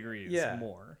 20 degrees Yeah.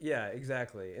 more. Yeah,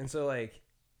 exactly. And so like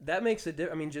that makes a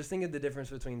difference. I mean, just think of the difference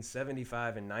between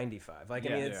 75 and 95. Like,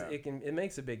 Yeah. I mean, Yeah. it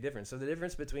makes a big difference. So the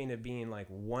difference between it being like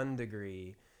 1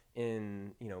 degree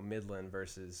in, Midland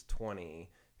versus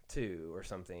 22 or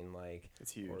something, like,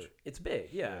 It's huge. or- it's big.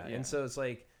 Yeah. Yeah. And so it's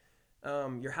like,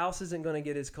 your house isn't going to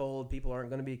get as cold. People aren't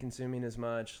going to be consuming as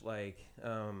much. Like,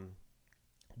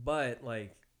 but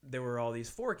like there were all these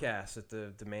forecasts that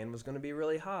the demand was going to be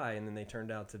really high, and then they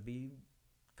turned out to be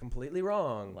completely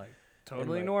wrong. Like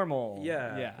totally like, normal.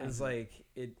 Yeah. Yeah. It's like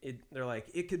they're like,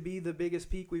 it could be the biggest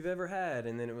peak we've ever had,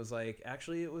 and then it was like,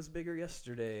 actually it was bigger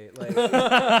yesterday.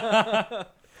 Like,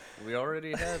 We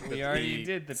already had. We already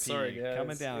did the peak.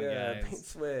 Coming down, yeah, paint guys.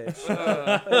 switch.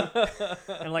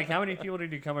 And like, how many people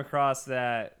did you come across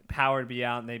that power would be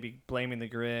out and they'd be blaming the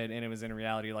grid, and it was in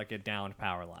reality like a downed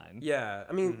power line? Yeah,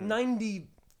 I mean,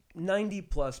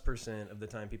 90+% of the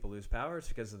time people lose power is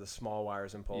because of the small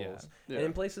wires and poles. Yeah. And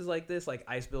in places like this, like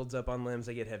ice builds up on limbs,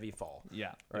 they get heavy fall.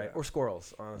 Yeah. Right? Yeah. Or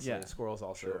squirrels, honestly. Yeah. Squirrels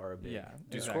also Sure. are a big. Yeah.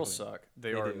 Dude, Exactly. squirrels suck.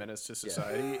 They They are do. a menace to Yeah.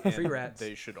 society. Free and rats.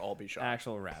 They should all be shot.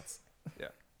 Actual rats. Yeah.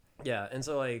 Yeah, and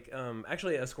so like,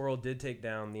 actually, a squirrel did take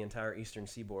down the entire eastern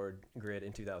seaboard grid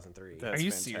in 2003. That's Are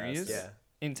you fantastic. serious? Yeah.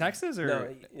 In Texas or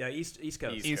No, yeah, East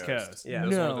Coast. East Coast? Yeah.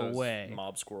 Those are No those way.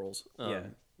 Mob squirrels. Yeah.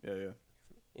 Yeah.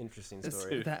 Interesting It's-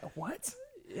 story. that what?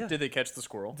 Yeah. Did they catch the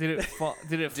squirrel? Did it fall?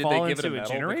 Did it Did fall they give it into a a,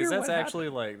 medal? generator? Because that's What actually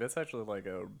like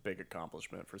a big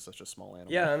accomplishment for such a small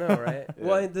animal. Yeah, I know, right?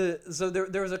 Well, so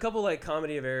there was a couple like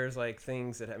comedy of errors, like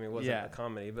things that, I mean, it wasn't Yeah. a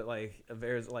comedy, but like of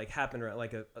errors like happened, right?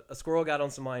 Like a squirrel got on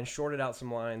some lines, shorted out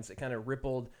some lines. It kind of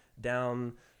rippled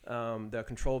down the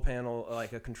control panel,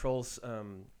 like a control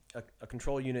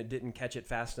unit didn't catch it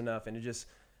fast enough, and it just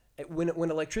when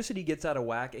electricity gets out of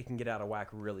whack, it can get out of whack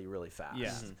really, really fast.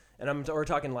 Yeah. And we're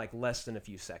talking like less than a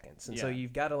few seconds, and so Yeah.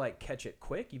 you've got to like catch it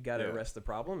quick. You've got to Yeah. arrest the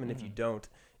problem, and if you don't,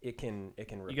 it can You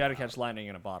ripple got to out. catch lightning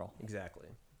in a bottle. Exactly.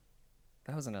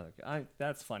 That was another.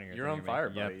 That's funnier. You're than on you're fire,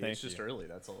 making. buddy. Yeah, thank It's just you. early.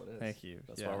 That's all it is. Thank you.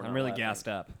 That's Yeah, why we're I'm not really laughing. gassed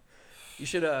up. You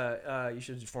should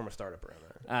form a startup around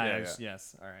that.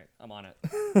 Yes. All right. I'm on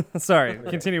it. Sorry.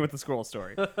 Continue with the squirrel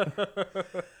story.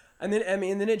 And then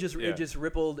it just Yeah.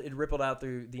 rippled out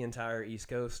through the entire East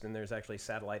Coast, and there's actually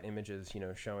satellite images,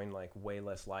 showing like way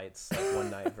less lights like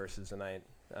one night versus the night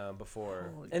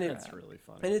before. Holy And That's really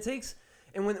funny. and it takes,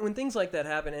 and when things like that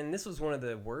happen, and this was one of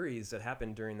the worries that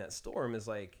happened during that storm, is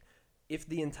like if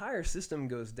the entire system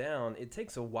goes down, it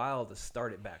takes a while to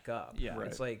start it back up. Yeah. Right.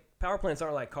 It's like power plants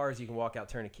aren't like cars. You can walk out,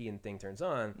 turn a key, and the thing turns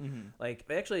on. Mm-hmm. Like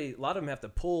they actually, a lot of them have to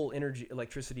pull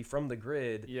electricity from the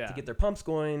grid Yeah. to get their pumps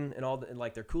going and and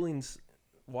like their cooling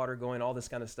water going, all this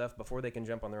kind of stuff before they can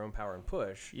jump on their own power and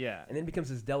push. Yeah. And then it becomes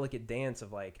this delicate dance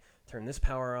of like turn this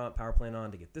power plant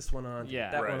on to get this one on, to Yeah.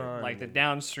 get that Right. one on. Like the and-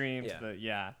 downstream.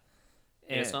 Yeah.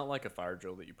 And it's not like a fire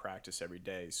drill that you practice every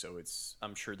day, so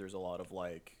I'm sure there's a lot of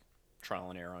like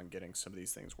trial and error on getting some of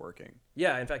these things working.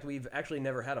 Yeah, in fact, we've actually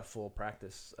never had a full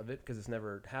practice of it because it's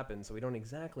never happened, so we don't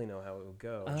exactly know how it would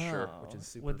go. Oh. Which is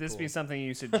super Would this be cool. something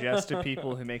you suggest to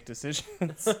people who make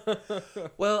decisions?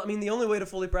 Well, I mean, the only way to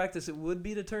fully practice it would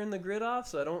be to turn the grid off,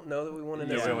 so I don't know that we want to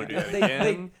Yeah. necessarily We do wanna do that. that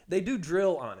again? They do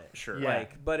drill on it. Sure. Yeah.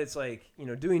 Like, but it's like,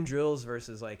 doing drills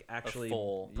versus like actually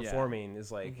full- Yeah. performing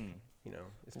is like, Mhm.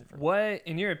 it's different. What,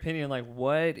 in your opinion, like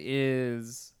what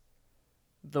is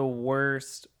the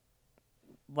worst,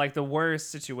 like the worst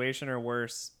situation or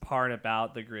worst part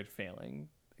about the grid failing?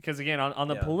 Because again, on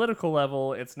the Yeah. political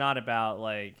level, it's not about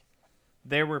like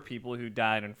there were people who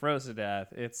died and froze to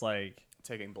death. It's like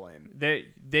Taking blame.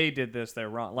 they did this, they're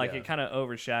wrong. Like Yeah. it kind of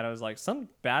overshadows like some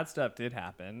bad stuff did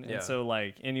happen. Yeah. And so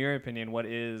like in your opinion, what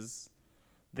is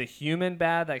the human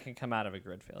bad that can come out of a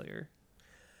grid failure?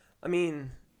 I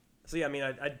mean, so yeah, I mean, I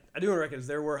do want to recognize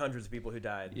there were hundreds of people who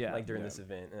died, Yeah. like during Yeah. this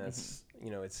event, and that's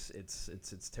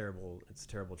it's terrible. It's a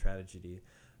terrible tragedy.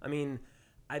 I mean,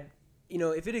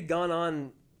 if it had gone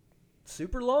on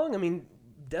super long, I mean,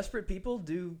 desperate people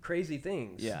do crazy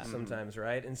things Yeah. sometimes,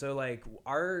 right? And so like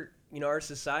our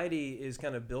society is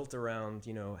kind of built around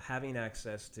having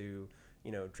access to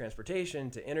transportation,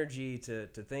 to energy, to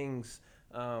things.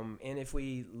 And if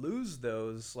we lose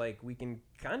those, like we can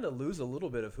kind of lose a little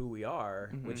bit of who we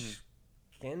are, which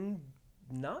can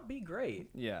not be great.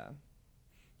 Yeah,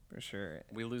 for sure.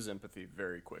 We lose empathy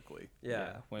very quickly.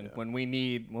 Yeah. When we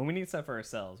need stuff for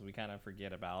ourselves, we kind of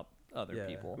forget about other Yeah.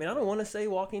 people. I mean, I don't want to say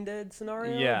Walking Dead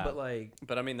scenario, Yeah. but like,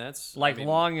 But I mean, that's like I mean,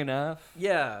 long enough.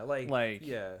 yeah, Like-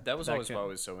 yeah. That was that always could- why it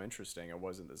was so interesting. It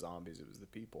wasn't the zombies; it was the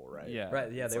people, right? Yeah.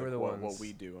 Right, yeah, It's they were the what ones.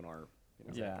 we do in our.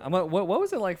 Yeah. What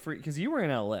was it like for? Because you were in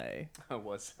LA. I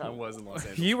was in Los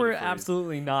Angeles. You for were the freeze.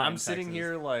 absolutely not. I'm in sitting Texas.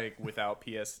 here like without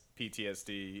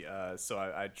PTSD, so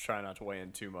I try not to weigh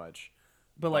in too much.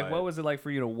 But like, but- what was it like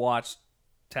for you to watch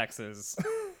Texas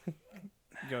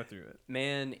go through it?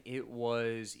 Man, it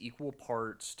was equal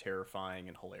parts terrifying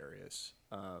and hilarious.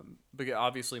 Because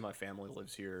obviously my family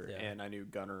lives here, Yeah. and I knew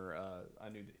Gunner. I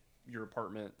knew that your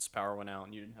apartment's power went out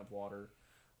and you didn't have water.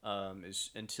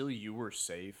 Until you were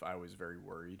safe, I was very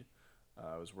worried.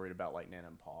 I was worried about like Nana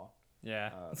and Pa,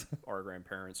 Yeah. our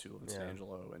grandparents who live in San Yeah.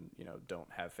 Angelo and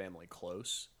don't have family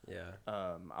close. Yeah.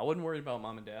 I wasn't worried about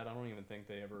mom and dad. I don't even think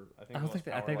they ever. I think I don't think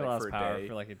they I lost think they power, lost like, for a power day.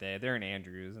 for like a day. They're in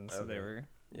Andrews, and so they Okay. were.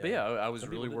 But yeah, I was Some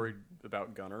really people worried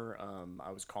about Gunner. I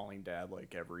was calling Dad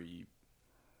like every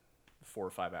 4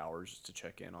 or 5 hours just to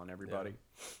check in on everybody,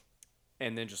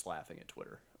 and then just laughing at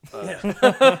Twitter.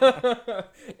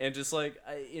 And just like,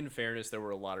 in fairness, there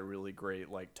were a lot of really great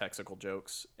like technical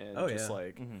jokes, and Oh, just yeah.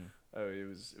 like, it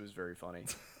was very funny.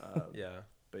 Yeah.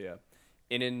 But yeah,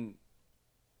 and in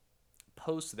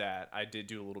post that, I did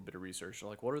do a little bit of research.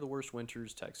 Like, what are the worst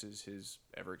winters Texas has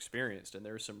ever experienced? And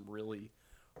there's some really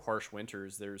harsh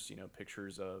winters. There's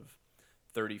pictures of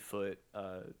 30-foot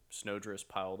snowdrifts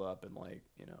piled up in like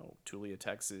Tulia,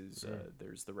 Texas.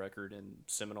 There's the record in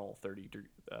Seminole,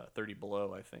 30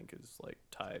 below. I think is like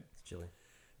tide. It's chilly.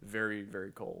 Very,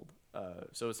 very cold.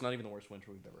 So it's not even the worst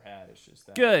winter we've ever had. It's just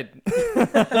that. Good.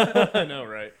 I know,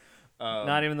 right?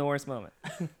 Not even the worst moment.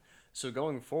 So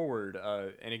going forward,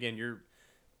 and again,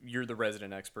 you're the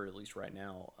resident expert, at least right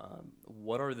now.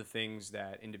 What are the things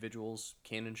that individuals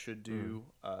can and should do?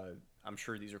 I'm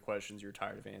sure these are questions you're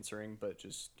tired of answering, but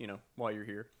just while you're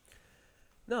here.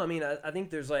 No, I mean, I think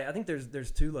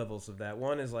there's two levels of that.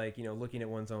 One is like looking at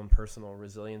one's own personal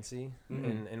resiliency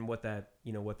and what that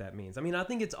what that means. I mean, I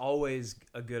think it's always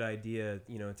a good idea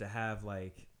to have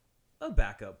like a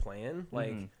backup plan,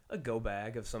 like a go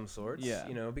bag of some sorts.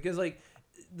 Yeah. Because like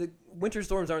the winter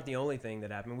storms aren't the only thing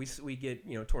that happen. We get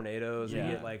tornadoes, Yeah.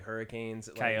 we get like hurricanes,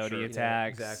 like, Coyote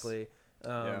attacks. exactly,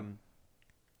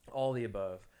 all the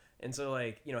above. And so,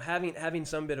 like having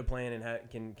some bit of plan and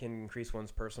can increase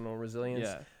one's personal resilience.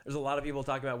 Yeah. There's a lot of people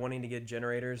talking about wanting to get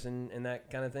generators and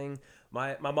that kind of thing.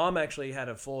 My mom actually had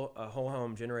a whole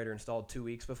home generator installed 2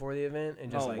 weeks before the event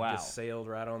and just Oh, wow. just sailed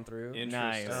right on through.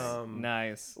 Nice. Um,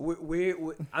 Nice.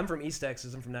 I'm from East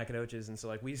Texas. I'm from Nacogdoches, and so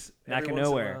like every Naca once in a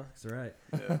nowhere. while- That's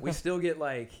right. We still get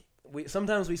like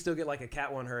sometimes we still get like a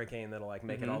Cat 1 hurricane that'll like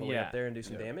make it all the way Yeah. up there and do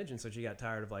some Yep. damage, and so she got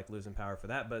tired of like losing power for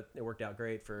that, but it worked out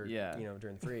great for Yeah.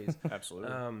 during the freeze.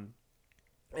 Absolutely.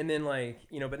 And then like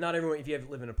but not everyone. If you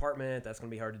live in an apartment, that's gonna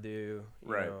be hard to do.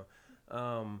 You Right.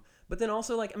 know? But then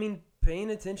also like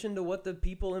paying attention to what the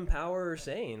people in power are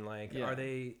saying. Like, Yeah.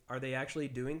 are they actually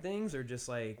doing things or just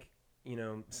like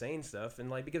saying stuff? And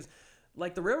like because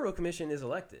like the Railroad Commission is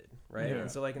elected, right? Yeah. And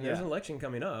so like there's Yeah. an election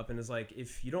coming up, and it's like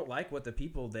if you don't like what the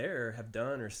people there have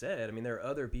done or said, there are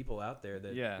other people out there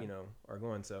that Yeah. are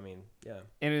going. So yeah.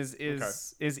 And is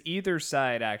either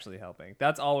side actually helping?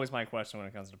 That's always my question when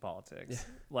it comes to politics.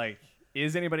 Like,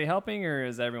 is anybody helping, or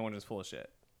is everyone just full of shit?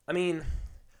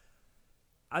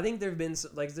 I think there've been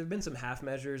some half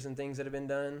measures and things that have been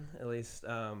done, at least,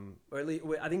 or at least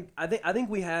I think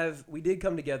we did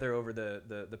come together over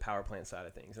the power plant side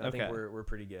of things, and I think Okay. we're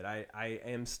pretty good. I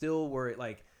am still worried.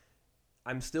 Like,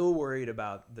 I'm still worried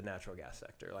about the natural gas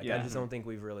sector. Like, I Yeah. just don't think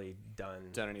we've really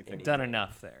done anything. Done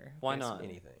enough there. Why not?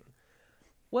 anything.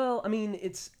 Well,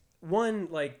 it's one,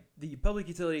 like the Public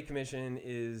Utility Commission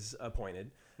is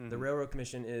appointed. The Railroad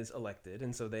Commission is elected,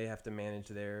 and so they have to manage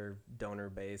their donor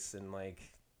base and like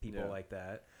people Yeah. like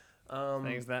that.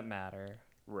 Things that matter.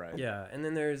 Right. Yeah, and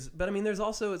then there's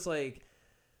also, it's like,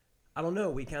 I don't know,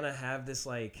 we kind of have this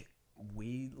like,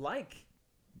 we like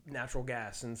natural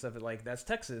gas and stuff, like that's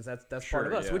Texas, that's part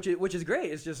of Sure, us, yeah. which is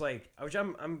great. It's just like, which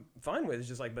I'm fine with. It's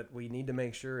just like, but we need to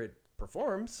make sure it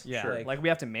performs. Yeah, like we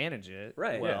have to manage it.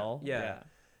 Right, Well, yeah.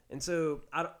 And so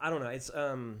I don't know. It's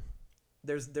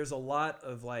there's a lot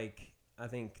of like, I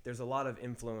think there's a lot of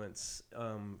influence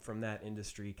from that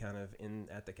industry kind of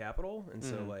at the Capitol, and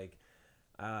so like,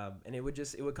 and it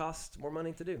would cost more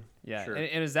money to do. Yeah, Sure.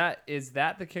 and is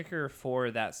that the kicker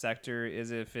for that sector? Is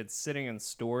if it's sitting in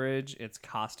storage, it's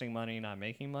costing money, not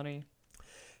making money.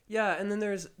 Yeah, and then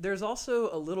there's also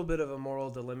a little bit of a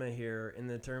moral dilemma here in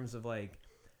the terms of like,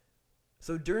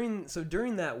 so during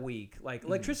that week, like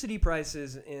electricity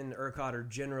prices in ERCOT are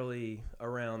generally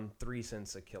around 3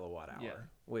 cents a kilowatt hour,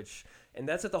 Yeah. and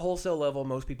that's at the wholesale level.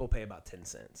 Most people pay about 10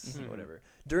 cents, whatever.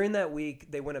 During that week,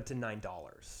 they went up to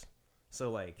 $9. So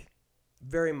like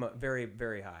very,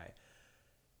 very high.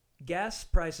 Gas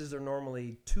prices are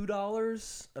normally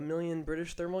 $2 a million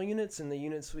British thermal units in the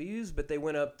units we use, but they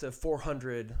went up to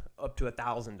 $400, up to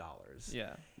 $1,000.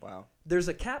 Yeah. Wow. There's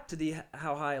a cap to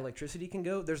how high electricity can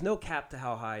go. There's no cap to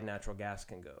how high natural gas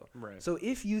can go. Right. So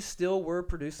if you still were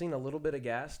producing a little bit of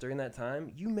gas during that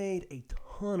time, you made a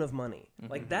ton of money.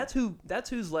 Like that's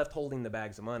who's left holding the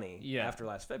bags of money after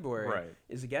last February, Right.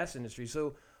 is the gas industry.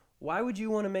 So why would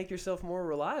you want to make yourself more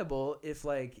reliable if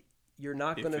like you're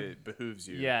not If going to it behooves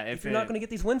you. Yeah. if you're not going to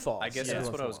get these windfalls? I guess every that's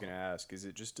once what in I a was while? going to ask. Is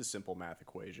it just a simple math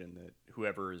equation that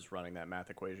whoever is running that math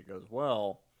equation goes,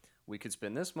 well, we could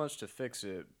spend this much to fix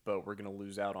it, but we're going to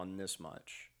lose out on this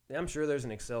much? Yeah, I'm sure there's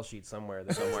an Excel sheet somewhere in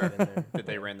there. That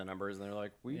they ran the numbers and they're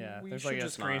like, we There's should like a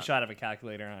just not. screenshot of a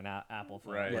calculator on an Apple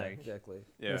phone. Right. Yeah, Like, exactly.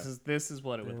 Yeah. this is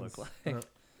what it would look like.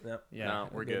 Yeah. Yeah. No,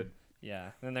 we're good.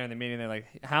 Yeah. Then they're in the meeting. They're like,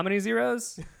 "How many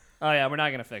zeros?" Oh yeah, we're not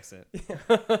gonna fix it.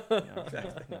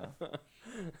 Exactly.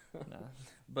 No.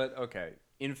 But okay,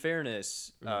 in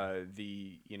fairness,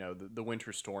 the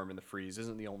winter storm and the freeze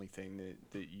isn't the only thing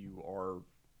that you are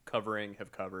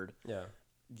have covered. Yeah.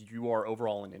 You are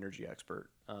overall an energy expert.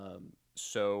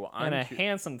 So And a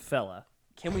handsome fella.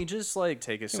 can we just like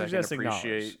take a Can we second just to acknowledge?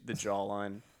 appreciate the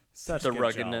jawline? Such The a good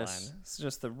ruggedness. jawline. It's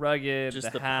just the rugged, Just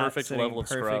the the hat perfect sitting level of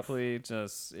scruff. perfectly.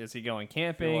 Just is he going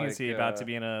camping? Is like, he about to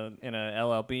be in a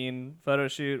LL Bean photo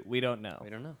shoot? We don't know. We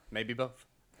don't know. Maybe both.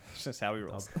 It's just how he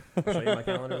rolls. I'll show you my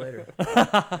calendar later.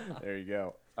 There you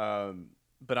go.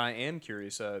 But I am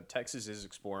curious. Texas is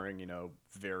exploring,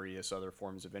 various other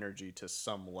forms of energy to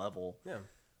some level. Yeah.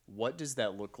 What does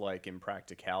that look like in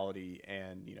practicality?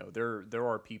 And there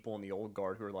are people in the old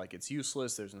guard who are like, it's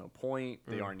useless. There's no point.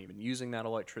 They aren't even using that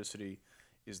electricity.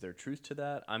 Is there truth to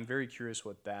that? I'm very curious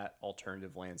what that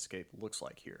alternative landscape looks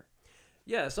like here.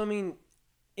 Yeah, so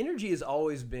energy has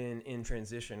always been in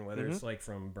transition, whether it's like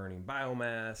from burning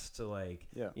biomass to like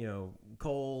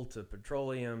coal to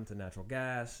petroleum to natural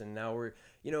gas, and now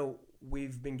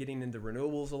we've been getting into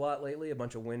renewables a lot lately, a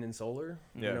bunch of wind and solar.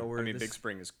 Big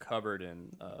Spring is covered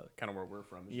in kind of where we're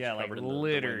from. It's Yeah, just like covered in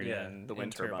littered in the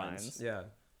wind turbines. Yeah.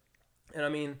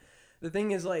 And the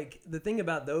thing is the thing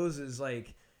about those is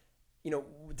like,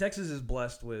 Texas is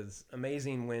blessed with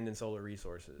amazing wind and solar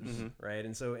resources, right?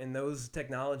 And so, and those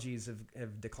technologies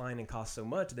have declined in cost so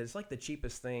much that it's like the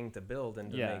cheapest thing to build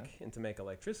and to make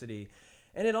electricity.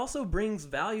 And it also brings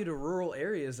value to rural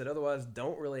areas that otherwise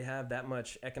don't really have that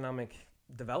much economic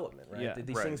development, right? Yeah.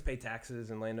 These Right. things pay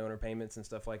taxes and landowner payments and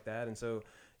stuff like that. And so,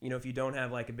 if you don't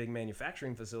have like a big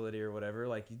manufacturing facility or whatever,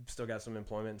 like you still got some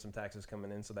employment and some taxes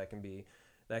coming in, so that can be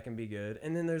good.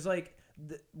 And then there's like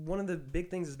one of the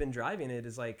big things that's been driving it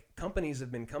is like companies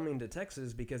have been coming to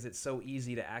Texas because it's so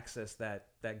easy to access that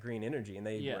green energy, and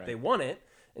they want it.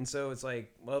 And so it's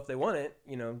like, well, if they want it,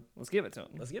 Let's give it to them.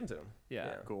 let's give them to them.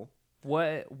 Yeah. Cool.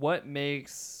 What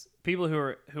makes people who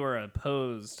are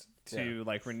opposed to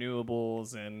like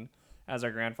renewables and, as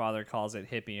our grandfather calls it,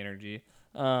 hippie energy?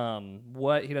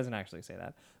 What he doesn't actually say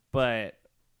that, but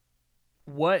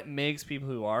what makes people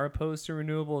who are opposed to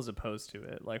renewables opposed to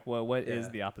it? Like, what is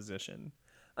the opposition?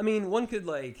 I mean, one could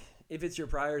like, if it's your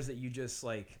priors that you just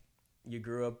like, you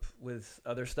grew up with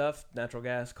other stuff, natural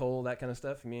gas, coal, that kind of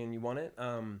stuff. I mean, you want it.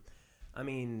 I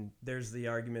mean, there's the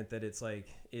argument that it's like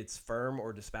it's firm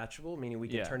or dispatchable, meaning we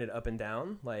can turn it up and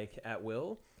down like at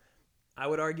will. I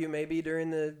would argue maybe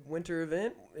during the winter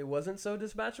event it wasn't so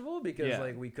dispatchable because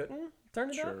like we couldn't turn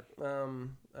it up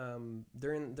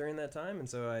during that time, and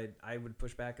so I would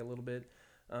push back a little bit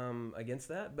against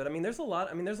that. But I mean, there's a lot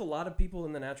of people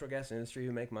in the natural gas industry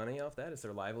who make money off that. It's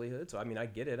their livelihood. So I mean, I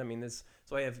get it. I mean,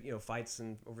 so I have fights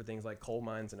over things like coal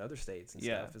mines in other states and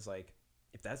stuff. It's like,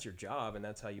 if that's your job and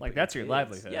that's how you like put that's your your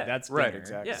kids, livelihood. yeah, That's right, dinner.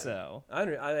 exactly. Yeah. So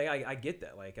I get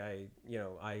that. Like I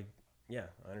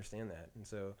understand that. And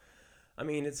so, I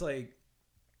mean, it's like,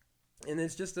 and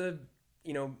it's just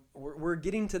we're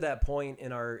getting to that point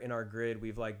in our grid.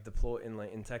 We've like deployed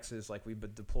in Texas, like we've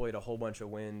deployed a whole bunch of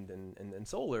wind and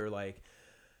solar. Like,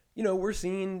 we're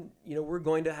seeing, we're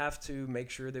going to have to make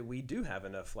sure that we do have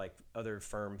enough like other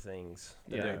firm things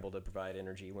that are able to provide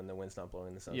energy when the wind's not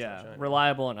blowing, the sun's not shining.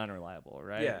 Reliable and unreliable,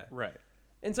 right? Yeah. Right.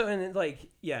 And so,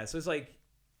 so it's like,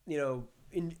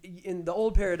 in the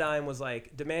old paradigm was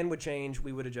like demand would change,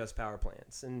 we would adjust power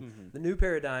plants, and the new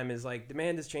paradigm is like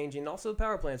demand is changing, also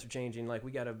power plants are changing. Like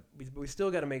we still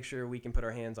got to make sure we can put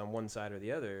our hands on one side or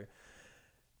the other.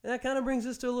 And that kind of brings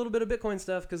us to a little bit of Bitcoin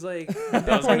stuff, because like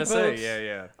I was gonna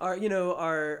say,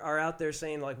 are out there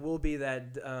saying like we'll be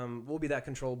that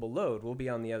controllable load, we'll be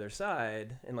on the other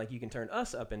side, and like you can turn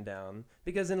us up and down,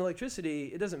 because in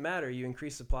electricity it doesn't matter, you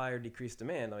increase supply or decrease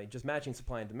demand, like just matching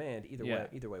supply and demand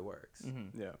either way works.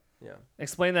 Yeah.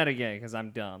 Explain that again, because I'm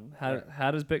dumb.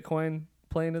 How does Bitcoin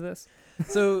play into this?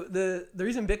 So the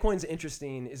reason Bitcoin's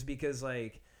interesting is because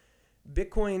like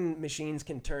Bitcoin machines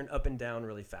can turn up and down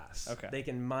really fast. Okay. They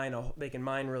can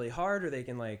mine really hard, or they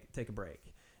can like take a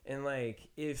break. And like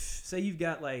if say you've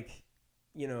got like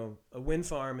a wind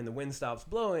farm and the wind stops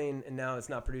blowing and now it's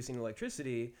not producing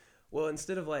electricity, well,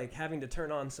 instead of like having to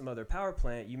turn on some other power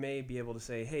plant, you may be able to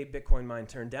say, hey, Bitcoin mine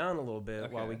turn down a little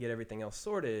bit while we get everything else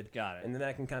sorted. Got it. And then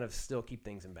that can kind of still keep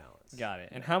things in balance. Got it.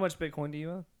 And how much Bitcoin do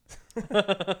you own?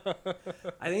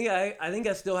 I think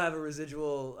I still have a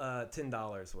residual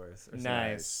 $10 worth. Or so.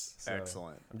 Nice. So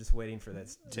Excellent. I'm just waiting for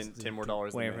that. 10 more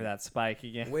dollars. Waiting for that spike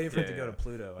again. Waiting for it to Yeah, go yeah. to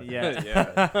Pluto. I think.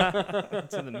 Yeah.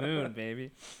 To the moon,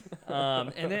 baby.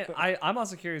 And then I'm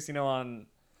also curious,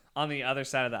 on the other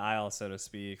side of the aisle, so to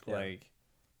speak, like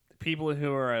people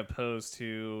who are opposed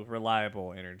to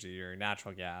reliable energy or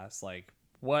natural gas, like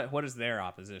what is their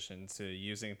opposition to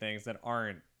using things that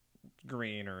aren't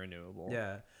green or renewable?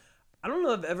 Yeah. I don't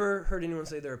know if I've ever heard anyone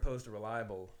say they're opposed to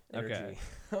reliable energy.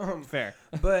 Okay. Fair.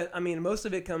 But I mean, most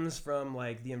of it comes from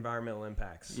like the environmental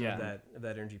impacts Yeah. of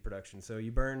that energy production. So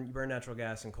you burn natural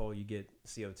gas and coal, you get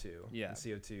CO2. Yeah. And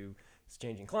CO2 is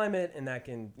changing climate, and that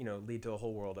can lead to a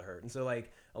whole world of hurt. And so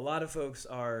like a lot of folks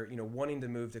are wanting to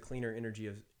move to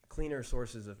cleaner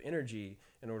sources of energy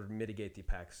in order to mitigate the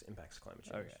impacts of climate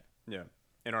change. Okay. Yeah.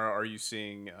 And are you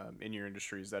seeing in your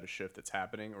industry, is that a shift that's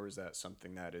happening, or is that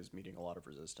something that is meeting a lot of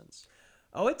resistance?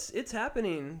 Oh, it's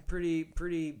happening pretty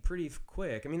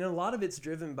quick. I mean, a lot of it's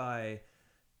driven by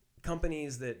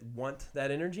companies that want that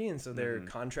energy, and so they're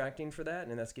contracting for that,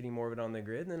 and that's getting more of it on the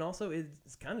grid. And then also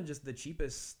it's kind of just the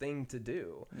cheapest thing to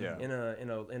do in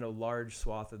a large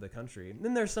swath of the country. And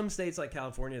then there's some states like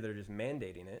California that are just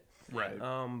mandating it. Right.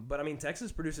 But I mean,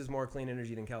 Texas produces more clean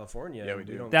energy than California. Yeah, we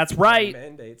do. That's right.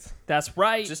 Mandates. That's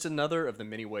right. Just another of the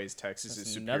many ways Texas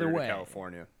is another superior way. to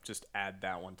California. Just add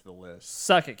that one to the list.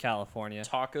 Suck it, California.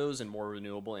 Tacos and more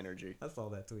renewable energy. I saw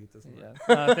that tweet this morning.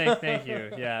 Yeah. Thank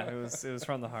you. Yeah, it was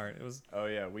from the heart. It was. Oh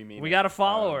yeah, we mean We it. got a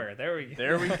follower. There we go.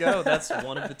 There we go. That's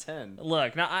one of the 10.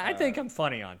 Look, now I think I'm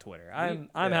funny on Twitter. I'm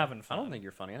having I fun. don't think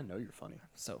you're funny. I know you're funny. I'm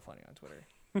so funny on Twitter.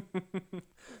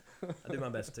 I do my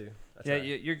best too. I Yeah, try.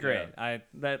 you're great.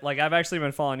 I've actually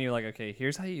been following you. Like, okay,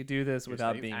 here's how you do this without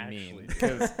how you being actually mean,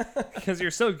 do because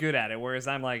you're so good at it. Whereas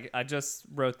I'm like, I just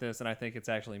wrote this and I think it's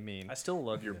actually mean. I still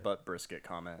love your butt brisket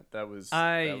comment. That was.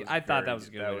 I thought that very- was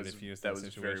a good that way was- to diffuse that that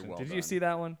was very situation. well Did you done. see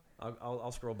that one?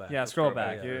 I'll scroll back. Yeah, scroll scroll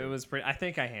back. back, It was pretty. I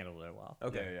think I handled it well.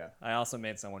 Okay. Yeah, yeah. I also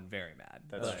made someone very mad.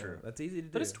 That's but true. That's easy to do.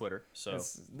 But it's Twitter, so there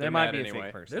they're might mad be a anyway.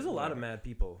 fake person. There's a lot of mad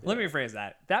people. Let me rephrase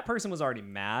that. That person was already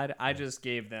mad. I just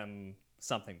gave them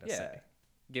something to Yeah, say.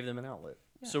 give them an outlet.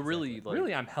 So really, like,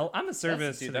 Really, I'm a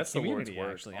service dude, to that's the the world's community.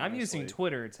 worst, Actually, I'm using honestly.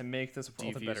 Twitter to make this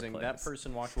world a better defusing place. that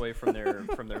person walked away from their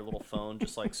little phone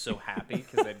just like so happy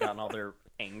because they'd gotten all their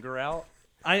anger out.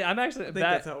 I'm actually. I think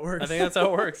that's how it works. I think that's how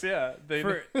it works. Yeah, they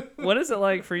For, what is it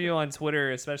like for you on Twitter,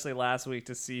 especially last week,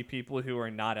 to see people who are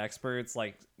not experts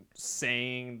like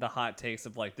saying the hot takes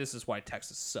of like, this is why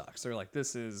Texas sucks, or like,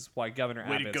 this is why Governor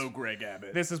way to Abbott's go, Greg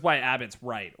Abbott. this is why Abbott's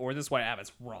right, or this is why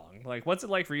Abbott's wrong. Like, what's it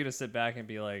like for you to sit back and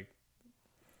be like,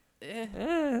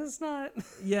 it's not.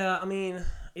 Yeah, I mean,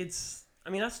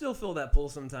 I still feel that pull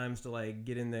sometimes to like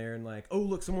get in there and like, oh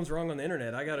look, someone's wrong on the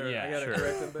internet. I gotta sure.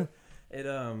 correct them. But it,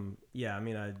 yeah, I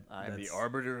mean, I'm the that's-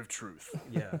 arbiter of truth.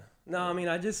 Yeah. No, I mean,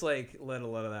 I just like let a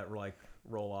lot of that like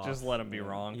roll off. Just let them be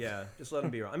wrong. Yeah, just let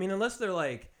them be wrong. I mean, unless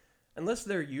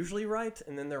they're usually right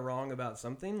and then they're wrong about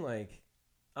something, like,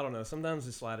 I don't know. Sometimes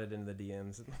just slide it into the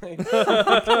DMs. And, like,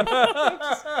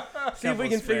 see if we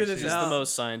can figure this She's out. the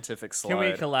most scientific slide. Can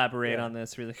we collaborate Yeah. on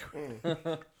this really quick?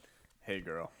 Hey,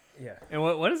 girl. Yeah. And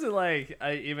what is it like,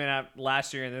 even at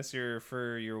last year and this year,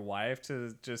 for your wife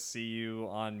to just see you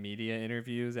on media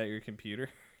interviews at your computer?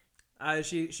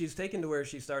 She's taken to where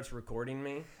she starts recording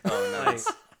me. Oh, nice.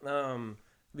 Like,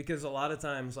 because a lot of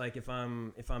times, like if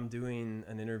I'm doing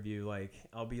an interview, like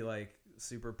I'll be like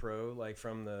super pro, like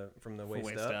from the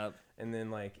waist up, and then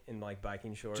like in like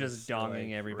biking shorts, just donging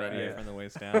like, everybody right. from the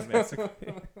waist down, basically.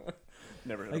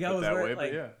 Never heard Like, it I put was that wearing, way,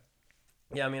 like- but yeah.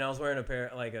 Yeah, I mean, I was wearing a pair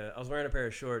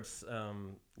of shorts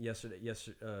yesterday,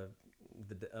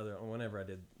 whenever I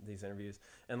did these interviews,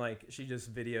 and like she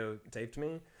just videotaped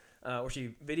me, or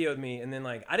she videoed me, and then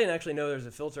like I didn't actually know there's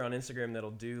a filter on Instagram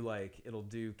that'll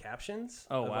do captions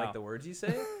Oh, of wow. like the words you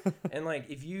say, and like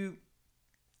if you,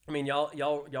 I mean,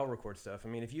 y'all record stuff. I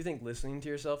mean, if you think listening to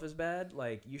yourself is bad,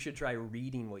 like you should try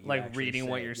reading what you Like actually reading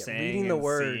what say. you're Yeah, saying reading the and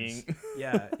words. seeing-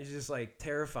 Yeah, it's just like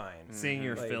terrifying. Seeing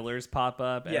your Like- fillers pop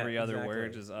up Yeah, every other exactly.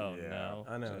 word, just Yeah. no.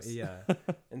 I know, just- yeah.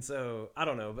 And so I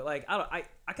don't know, but like I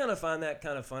kind of find that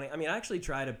kind of funny. I mean, I actually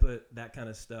try to put that kind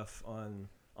of stuff on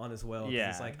as well. 'Cause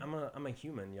Yeah. it's like I'm a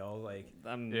human, y'all. Like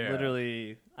I'm Yeah.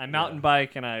 literally I mountain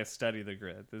bike and I study the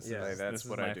grid. This Yeah. is That's this is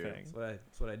what my I do. thing.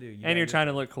 that's what I do. And you're trying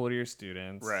to look cool to your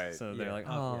students, Right. So they're Yeah. like,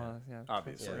 Oh, oh, yeah,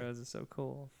 Obviously. Professor Rose is so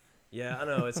cool. Yeah, I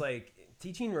know. It's like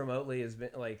teaching remotely has been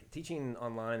like teaching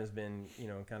online has been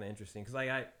kind of interesting because like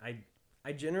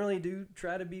I generally do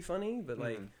try to be funny, but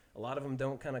like a lot of them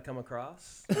don't kind of come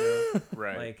across.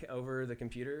 Right. Like over the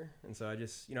computer, and so I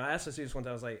just I asked the students one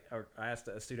time. I was like, or I asked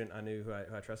a student I knew who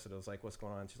I trusted. I was like, "What's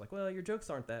going on?" She's like, "Well, your jokes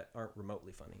aren't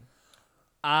remotely funny."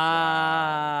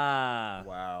 Ah,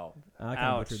 wow. I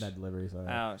kinda butchered that delivery. So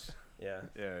ouch. yeah.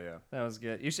 Yeah. That was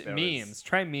good. You should That memes. was-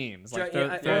 Try memes. Like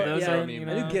Try- throw those yeah, in. I You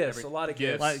do I know? do gifts, a lot of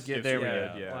gifts. Like, there we are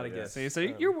go. good, a lot of gifts. So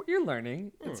you're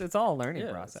learning. It's all a learning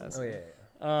Yeah, process. Oh yeah.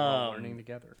 We're all Um, learning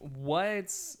together.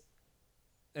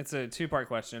 It's a two-part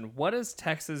question. What is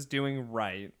Texas doing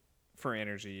right for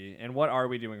energy, and what are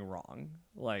we doing wrong?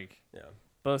 Like Yeah.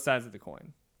 both sides of the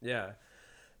coin. Yeah.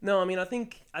 No, I mean, I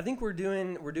think we're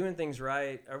doing things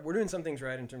right. Or we're doing some things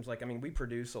right in terms like, I mean, we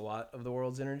produce a lot of the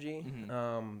world's energy.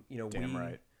 Damn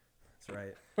right. That's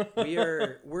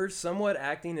right. We're somewhat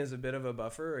acting as a bit of a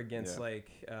buffer against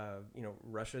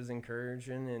Russia's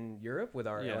incursion in Europe with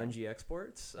our Yeah. LNG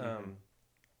exports.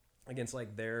 Against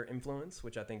like their influence,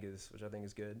 which I think is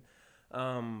good.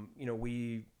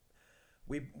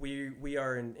 We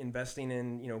are investing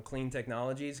in clean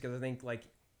technologies because I think like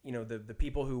the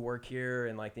people who work here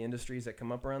and like the industries that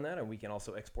come up around that, and we can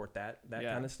also export that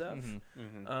Yeah. kind of stuff.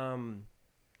 Mm-hmm.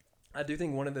 I do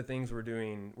think one of the things we're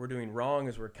doing wrong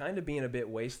is we're kind of being a bit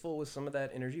wasteful with some of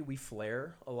that energy. We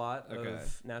flare a lot Okay.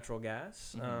 of natural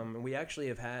gas, and we actually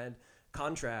have had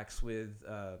contracts with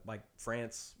like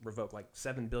France revoke like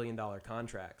 $7 billion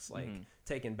contracts like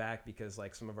taken back because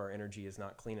like some of our energy is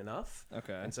not clean enough.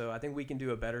 Okay. And so I think we can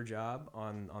do a better job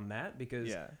on that because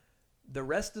Yeah. the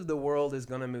rest of the world is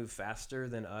going to move faster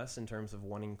than us in terms of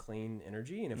wanting clean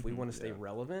energy. And if we want to stay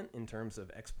relevant in terms of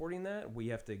exporting that, we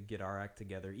have to get our act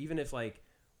together. Even if like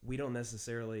we don't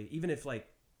necessarily, even if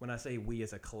like when I say we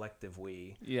as a collective,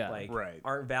 we Yeah. like Right.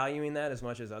 aren't valuing that as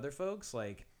much as other folks,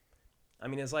 like I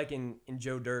mean, it's like in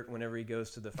Joe Dirt whenever he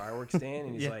goes to the fireworks stand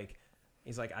and he's like,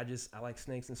 I like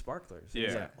snakes and sparklers. And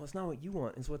he's Yeah. like, well, it's not what you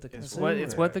want. It's what the It's consumer.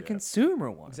 what the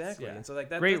consumer wants. Exactly. Yeah. And so like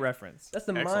that. Great that- reference. That's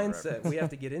the Excellent mindset we have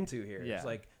to get into here. Yeah. It's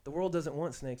like the world doesn't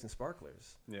want snakes and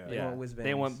sparklers. Yeah. They want whiz They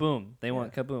bangs. want boom. They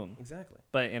want kaboom. Exactly.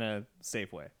 But in a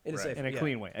safe way. In a Right. safe, In a yeah.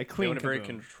 clean way. A They clean want a very kaboom.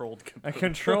 controlled kaboom. A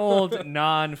controlled,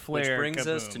 non-flare Which brings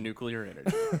us kaboom. to nuclear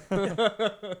energy.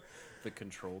 The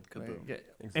controlled kaboom. Yeah.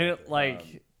 And Exactly. it,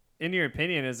 like, in your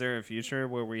opinion, is there a future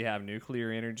where we have nuclear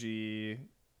energy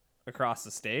across the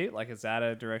state? Like, is that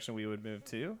a direction we would move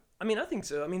to? I mean, I think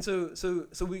so. I mean, so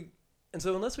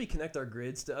unless we connect our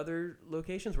grids to other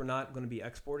locations, we're not going to be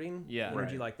exporting Yeah.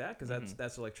 energy Right. like that because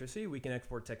that's electricity. We can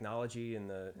export technology and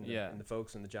the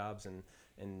folks and the jobs and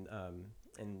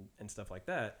stuff like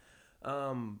that.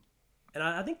 And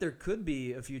I think there could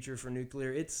be a future for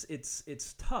nuclear.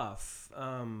 It's tough.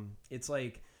 It's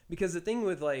like, because the thing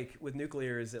with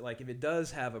nuclear is that, like, if it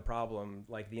does have a problem,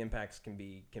 like, the impacts can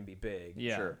be big.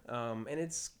 Yeah. Sure. And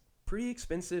it's pretty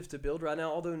expensive to build right now,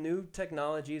 although new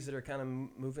technologies that are kind of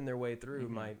moving their way through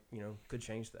might, could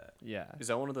change that. Yeah. Is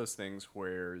that one of those things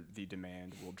where the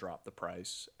demand will drop the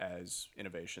price as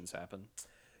innovations happen?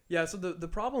 Yeah, so the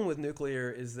problem with nuclear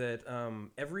is that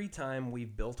every time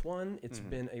we've built one, it's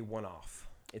been a one-off.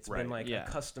 It's Right. been like Yeah. a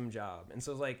custom job. And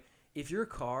so it's like, if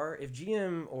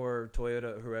GM or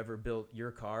Toyota or whoever built your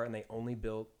car and they only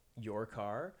built your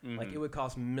car, like, it would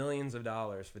cost millions of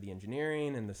dollars for the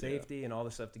engineering and the safety and all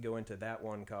the stuff to go into that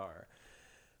one car.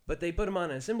 But they put them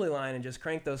on an assembly line and just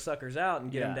crank those suckers out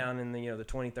and get them Yeah. down in the the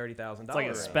 $20,000-$30,000 It's like a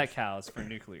range. spec house for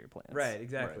nuclear plants. Right,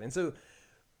 exactly. Right. And so,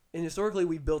 and historically,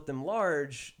 we built them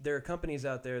large. There are companies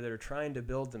out there that are trying to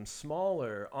build them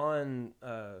smaller on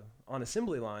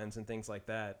assembly lines and things like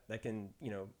that can,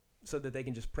 so that they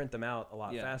can just print them out a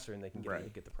lot Yeah. faster and they can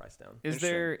Right. get the price down. Is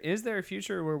there a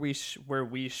future where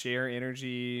we share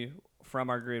energy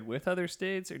from our grid with other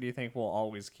states, or do you think we'll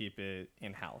always keep it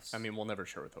in house? I mean, we'll never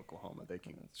share with Oklahoma. They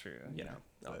can, that's true. you know,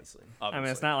 but Obviously. I mean,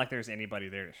 it's not like there's anybody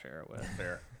there to share it with.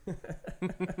 fair.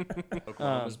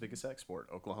 Oklahoma's biggest export,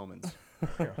 Oklahomans.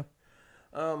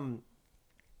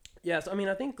 Yeah, so I mean,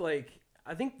 I think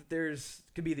that there's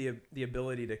could be the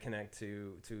ability to connect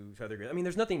to other grids. I mean,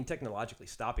 there's nothing technologically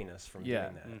stopping us from Yeah.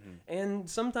 doing that, and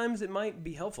sometimes it might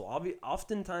be helpful.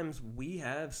 Oftentimes we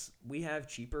have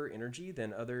cheaper energy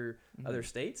than other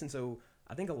states, and so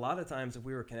I think a lot of times if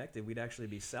we were connected, we'd actually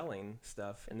be selling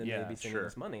stuff, and then Yeah, they'd be sending sure.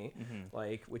 us money,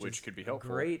 which is could be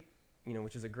helpful. Great,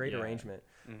 which is a great Yeah. arrangement.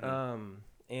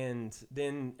 And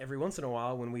then every once in a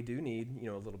while, when we do need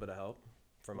a little bit of help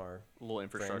from our A little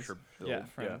infrastructure build. Yeah,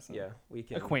 friends. yeah, we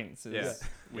can Acquaintances. Yeah.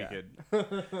 We Yeah.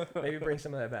 could. maybe bring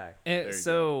some of that back. And you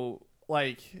so,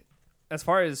 like, as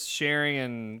far as sharing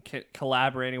and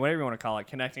collaborating, whatever you want to call it,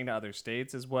 connecting to other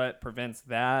states is what prevents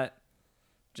that.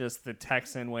 Just the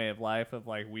Texan way of life of,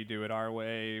 like, we do it our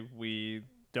way. We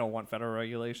don't want federal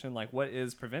regulation. Like, what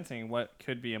is preventing what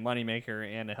could be a moneymaker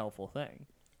and a helpful thing?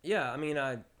 Yeah, I mean,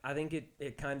 I think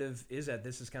it kind of is that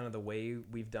this is kind of the way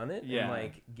we've done it. Yeah. And,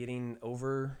 like, getting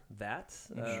over that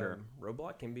Sure.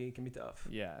 roadblock can be tough.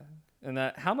 Yeah. And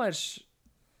that how much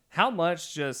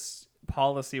just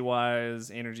policy wise,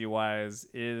 energy wise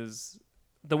is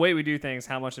the way we do things,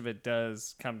 how much of it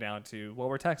does come down to, well,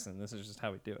 we're Texan. This is just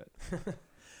how we do it.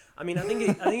 I mean, I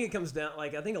think it comes down,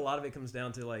 like, I think a lot of it comes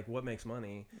down to, like, what makes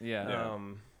money. Yeah.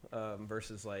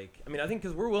 Versus, like, I mean, I think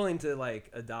because we're willing to, like,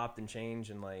 adopt and change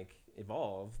and, like,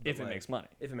 evolve. but, If it like, makes money.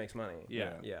 If it makes money.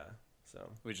 Yeah. Yeah.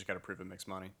 So, We just got to prove it makes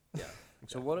money. yeah.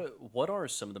 So what are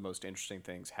some of the most interesting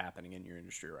things happening in your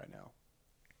industry right now?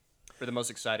 Or the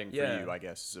most exciting for Yeah. you, I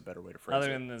guess, is a better way to phrase Other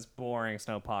it. than this boring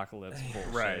snowpocalypse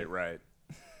bullshit. Right.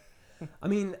 I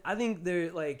mean, I think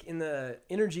there, like, in the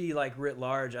energy, like, writ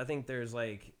large, I think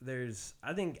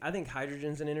I think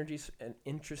hydrogen's an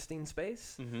interesting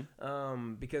space,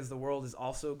 because the world is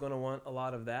also going to want a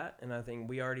lot of that, and I think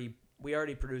we already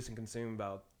produce and consume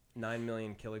about 9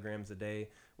 million kilograms a day,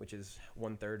 which is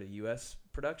 1/3 of U.S.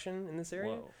 production in this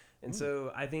area, Whoa. and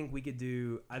so I think we could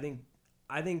do. I think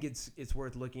it's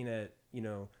worth looking at.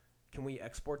 Can we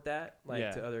export that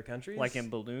to other countries? Like in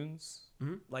balloons?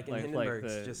 Like in Like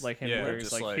Hindenburgs, just like Yeah, Hindenburg's,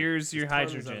 just like, like- here's your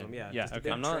tons of hydrogen. them, yeah, Yeah, just a okay.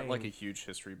 big I'm not train. like a huge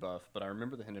history buff, but I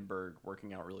remember the Hindenburg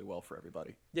working out really well for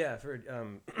everybody. Yeah, for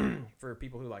for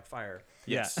people who like fire.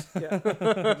 Yes. Yeah.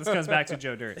 This comes back to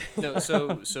Joe Dirt. No,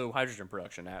 so hydrogen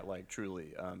production at, like,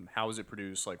 truly, how is it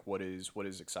produced? Like, what is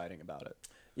exciting about it?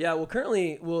 Yeah, well,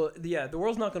 the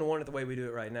world's not going to want it the way we do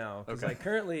it right now. Because, like,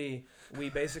 currently, we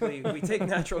take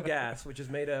natural gas, which is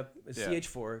made up of Yeah.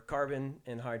 CH4, carbon,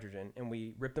 and hydrogen, and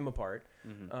we rip them apart.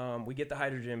 We get the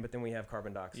hydrogen, but then we have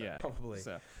carbon dioxide, Yeah. probably.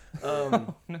 So.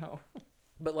 Um, No.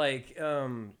 but like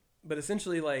but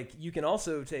essentially like you can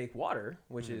also take water,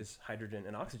 which is hydrogen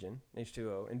and oxygen,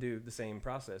 H2O, and do the same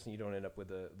process, and you don't end up with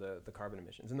the carbon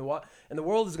emissions. And the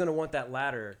world is going to want that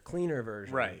latter, cleaner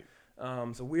version. Right.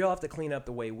 So we all have to clean up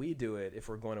the way we do it if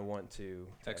we're going to want to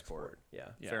Export. Yeah.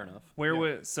 Yeah. Fair enough. Where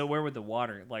would the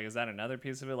water, like, is that another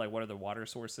piece of it? Like, what are the water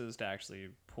sources to actually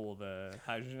pull the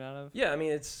hydrogen out of? Yeah, I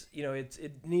mean, it's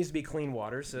it needs to be clean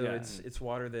water, so Yeah. it's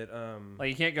water that Like,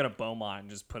 you can't go to Beaumont and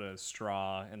just put a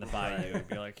straw in the bayou and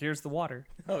be like, here's the water.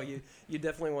 oh you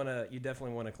definitely want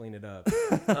to clean it up.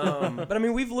 But I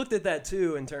mean, we've looked at that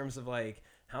too in terms of like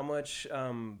how much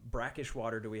brackish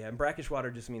water do we have? And brackish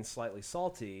water just means slightly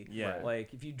salty. Yeah.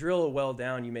 Like if you drill a well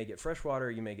down, you may get fresh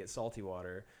water, you may get salty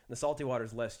water. And the salty water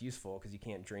is less useful because you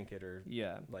can't drink it or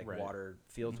Yeah. like Right. water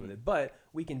fields with it. But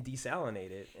we can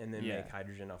desalinate it and then Yeah. make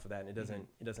hydrogen off of that, and it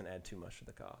doesn't add too much to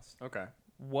the cost. Okay.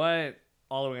 What,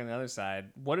 all the way on the other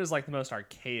side, what is like the most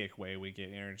archaic way we get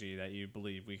energy that you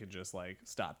believe we could just like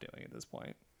stop doing at this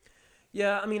point?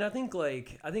 Yeah, I mean, I think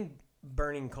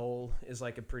burning coal is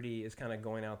like is kind of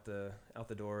going out the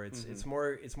door. It's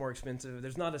more expensive.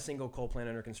 There's not a single coal plant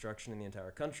under construction in the entire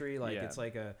country. Like Yeah. it's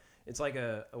like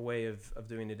a way of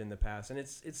doing it in the past, and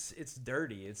it's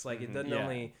dirty. It's like it doesn't Yeah.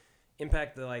 only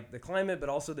impact the climate, but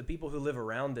also the people who live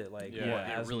around it. Like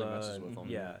Yeah, it really asthma messes with and- them.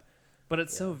 Yeah, But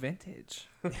it's so vintage.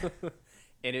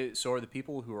 And so are the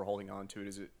people who are holding on to it,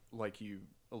 is it, like you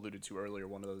alluded to earlier,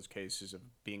 one of those cases of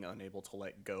being unable to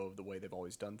let go of the way they've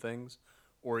always done things?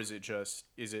 Or is it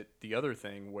the other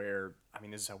thing where, I mean,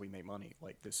 this is how we make money.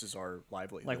 Like, this is our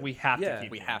livelihood. Like, we have Yeah. to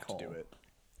keep we doing have coal. to do it.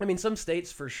 I mean, some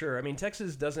states for sure. I mean,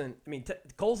 Texas doesn't. I mean,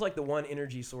 coal's like the one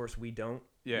energy source we don't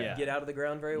Yeah. get out of the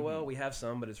ground very well. We have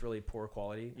some, but it's really poor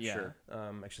quality. Yeah. Sure.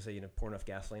 I should say, pour enough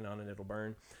gasoline on it, it'll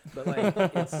burn. But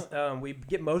like, we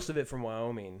get most of it from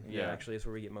Wyoming. Yeah. Actually, it's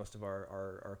where we get most of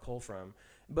our coal from.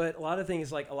 But a lot of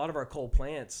things, like a lot of our coal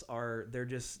plants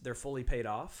they're fully paid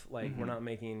off. Like we're not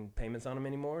making payments on them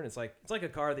anymore. And it's like a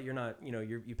car that you're not,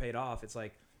 you paid off. It's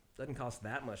like, doesn't cost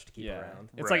that much to keep around.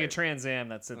 It's like a Right. Trans Am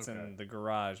that sits Okay. in the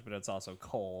garage, but it's also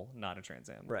coal, not a Trans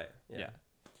Am. Right. Yeah.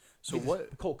 So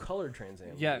what Coal colored Trans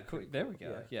Am. Yeah, would be cool. pretty There cool. we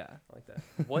go. Yeah. I like that.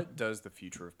 what does the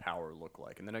future of power look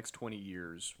like in the next 20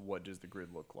 years? What does the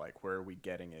grid look like? Where are we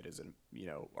getting it? Is it,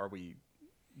 are we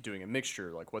doing a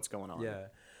mixture? Like, what's going on? Yeah,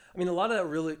 I mean, a lot of that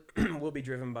really will be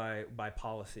driven by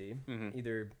policy.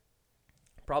 Either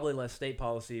probably less state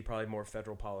policy, probably more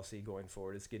federal policy going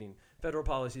forward. Federal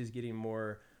policy is getting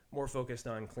more focused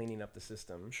on cleaning up the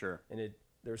system. Sure. And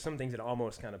there were some things that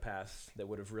almost kind of passed that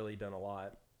would have really done a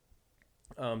lot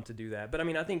to do that. But I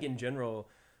mean, I think in general,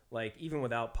 like even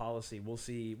without policy, we'll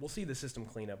see the system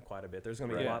clean up quite a bit. There's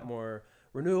going to be a Right. lot more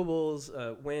renewables,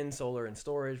 wind, solar, and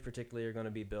storage particularly are going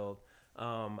to be built.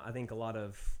 I think a lot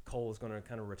of coal is going to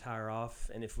kind of retire off,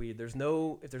 and if there's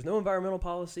no environmental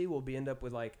policy, we'll end up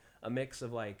with like a mix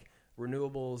of like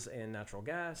renewables and natural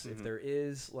gas. If there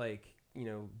is like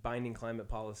binding climate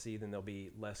policy, then there'll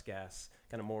be less gas,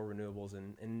 kind of more renewables,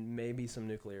 and maybe some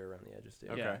nuclear around the edges too.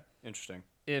 Okay. Yeah. Interesting.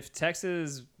 If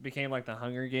Texas became like the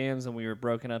Hunger Games and we were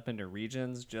broken up into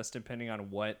regions, just depending on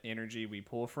what energy we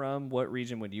pull from, what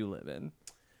region would you live in?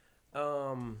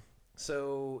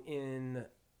 So in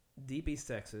deep East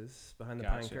Texas, behind the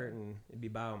Pine Gotcha. Curtain, it'd be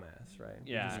biomass, right?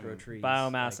 We Yeah, just grow trees.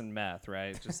 biomass like- and meth,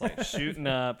 right? Just like shooting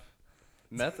up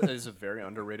Meth is a very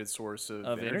underrated source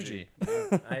of energy.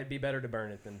 It'd be better to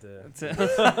burn it than to.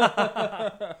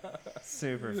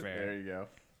 Super There fair. you go.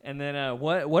 And then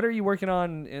what are you working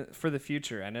on for the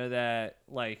future? I know that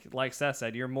like Seth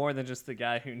said, you're more than just the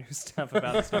guy who knew stuff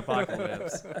about the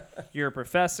snowpocalypse. You're a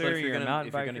professor. But if You're a mountain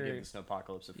if you're gonna biker. give the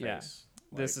snowpocalypse a face, Yeah.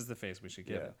 This like, is the face we should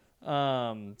give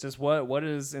yeah. it. Just what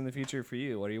is in the future for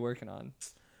you? What are you working on?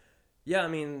 Yeah, I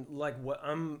mean, like what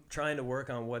I'm trying to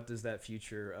work on. What does that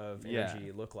future of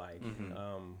energy look like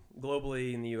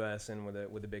globally in the U.S. and with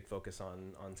a big focus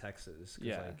on Texas? 'Cause,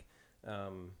 Yeah. Like,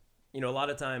 a lot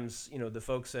of times, the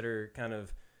folks that are kind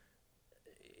of,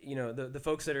 the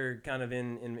folks that are kind of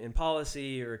in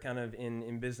policy or kind of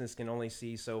in business can only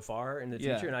see so far in the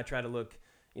Yeah. future, and I try to look.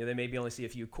 They maybe only see a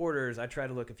few quarters. I try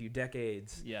to look a few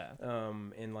decades. Yeah.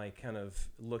 And like kind of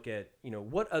look at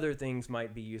what other things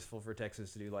might be useful for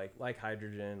Texas to do, like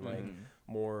hydrogen, like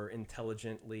more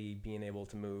intelligently being able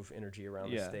to move energy around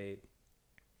the Yeah. state.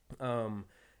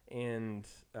 And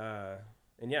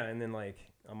yeah, and then like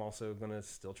I'm also gonna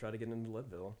still try to get into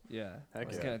Leadville. Yeah. Heck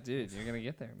Let's yeah. go, dude, you're gonna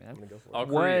get there, I'm man. gonna go for I'll it.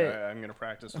 What- agree. I'm gonna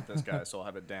practice with this guy, so I'll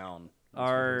have it down. once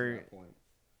we get to that point.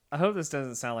 I hope this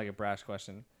doesn't sound like a brash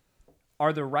question.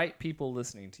 Are the right people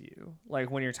listening to you? Like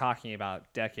when you're talking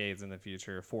about decades in the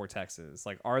future for Texas,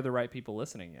 like are the right people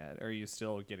listening yet? Or are you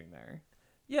still getting there?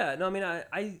 Yeah, no, I mean,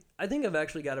 I think I've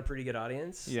actually got a pretty good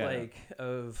audience, Yeah. like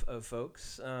of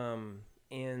folks,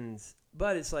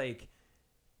 but it's like,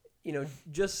 you know,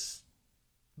 just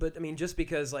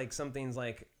because like something's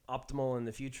like optimal in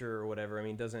the future or whatever, I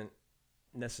mean, doesn't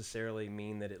necessarily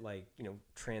mean that it like, you know,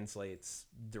 translates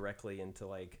directly into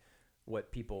like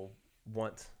what people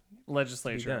want.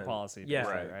 Legislature and done. policy. Yeah,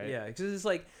 basically, right? yeah, because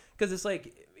it's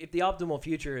like if the optimal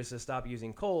future is to stop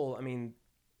using coal, I mean,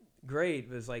 great,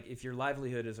 but it's like if your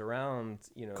livelihood is around,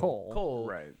 you know, coal,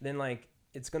 Right. then like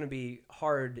it's going to be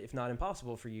hard, if not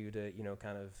impossible, for you to, you know,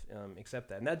 kind of accept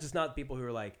that. And that's just not people who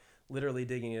are like literally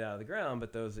digging it out of the ground,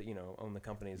 but those that, you know, own the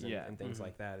companies and, Yeah. and things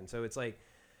like that. And so it's like,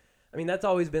 I mean, that's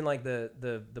always been like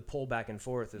the pull back and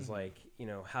forth is like, you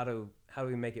know, how do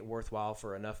we make it worthwhile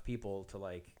for enough people to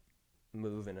like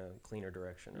move in a cleaner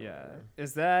direction? Or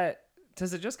Yeah.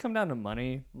 Does it just come down to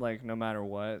money? Like no matter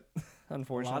what, A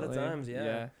unfortunately. lot of times,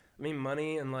 yeah. I mean,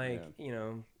 money and like, you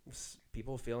know,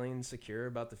 people feeling secure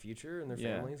about the future and their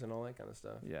Yeah. families and all that kind of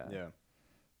stuff. Yeah. Yeah.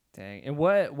 Dang. And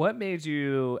what made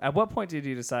you? At what point did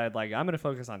you decide like I'm going to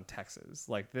focus on Texas?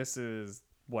 Like this is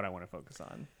what I want to focus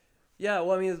on. Yeah,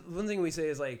 well, I mean, one thing we say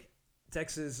is like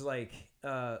Texas is like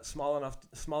small enough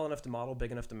to model,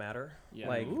 big enough to matter. Yeah.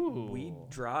 Like Ooh. we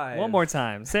drive One more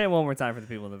time. Say it one more time for the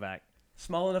people in the back.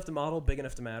 small enough to model, big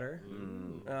enough to matter.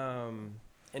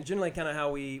 And generally, kind of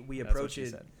how we That's what approach she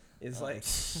it said. is like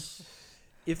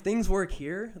if things work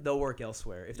here, they'll work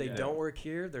elsewhere. If they Yeah. don't work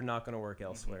here, they're not going to work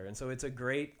elsewhere. And so it's a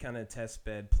great kind of test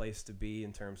bed place to be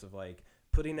in terms of like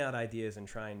putting out ideas and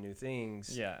trying new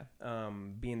things. Yeah.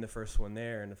 Being the first one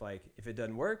there, and if it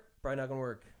doesn't work, probably not going to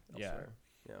work Yeah. elsewhere.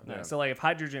 Yeah. No, so like if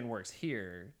hydrogen works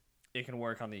here, it can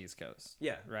work on the East Coast.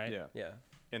 Yeah. Right. Yeah. Yeah.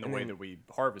 And the And way then- that we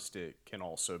harvest it can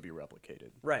also be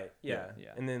replicated. Right. Yeah.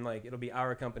 Yeah. And then like it'll be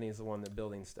our company is the one that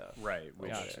building stuff. Right.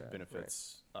 Which Gotcha.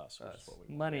 benefits us, which is what we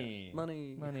want. Money.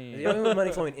 Money. Money. You don't want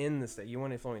money flowing in the state. You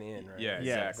want it flowing in, right? Yeah,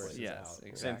 Yes, exactly. yes, Out.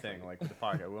 exactly. Same thing, like with the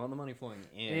pocket. We want the money flowing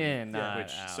in, In, not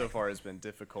which out. so far has been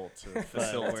difficult to But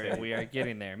facilitate. we are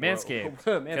getting there. Well, Manscaped.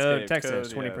 Manscaped, Code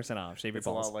Texas, code, 20% off. Shave your It's a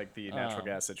balls. lot like the natural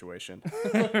gas situation.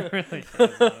 Really is,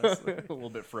 honestly. A little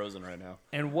bit frozen right now.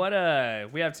 And what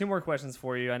we have two more questions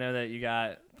for you. I know that you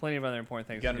got plenty of other important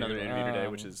things. We got to another do, interview today,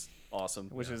 which is awesome.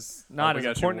 which is not we as got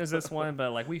you. important as this one,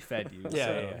 but like we fed you. Yeah,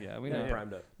 so, yeah. we Yeah, know.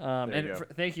 primed up. There And you go.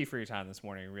 thank you for your time this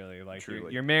morning. Really, like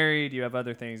Truly. you're married, you have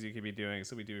other things you could be doing,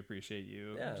 so we do appreciate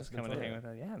you Yeah, it's just been coming to fun. hang with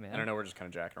us. Yeah, man. I don't know, we're just kind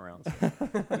of jacking around.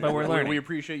 But we're learning. We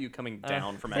appreciate you coming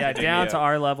down from Yeah, academia. down to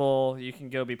our level. You can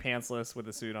go be pantsless with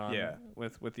a suit on. Yeah.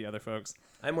 with the other folks.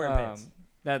 I'm wearing pants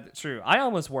That's true. I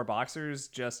almost wore boxers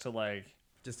just to like.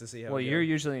 just to see how. Well, it you're goes.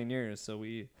 usually in yours, so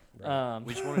we. Right.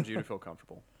 We just wanted you to feel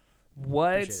comfortable.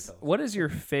 What Appreciate it, fellas. what is your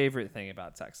favorite thing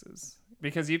about Texas?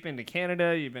 Because you've been to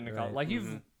Canada, you've been to Right. like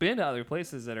you've been to other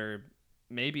places that are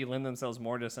maybe lend themselves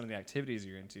more to some of the activities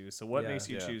you're into. So what Yeah. makes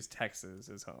you Yeah. choose Texas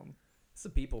as home? It's the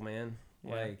people, man.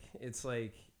 Yeah. It's.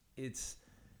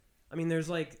 I mean, there's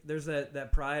that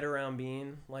pride around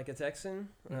being like a Texan,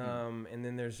 and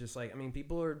then there's just like, I mean,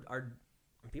 people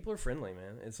are friendly,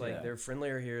 man. It's like Yeah. they're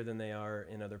friendlier here than they are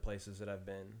in other places that I've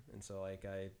been, and so like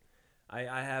I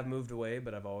have moved away,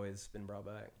 but I've always been brought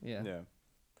back. Yeah. Yeah.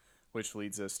 Which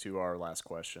leads us to our last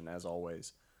question, as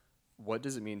always. What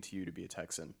does it mean to you to be a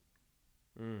Texan?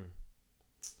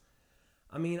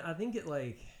 I mean, I think it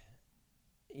like,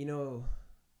 you know,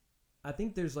 I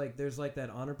think there's like that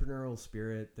entrepreneurial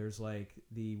spirit. There's like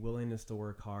the willingness to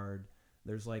work hard.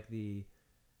 There's like the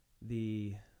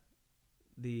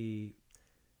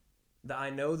I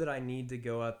know that I need to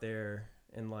go out there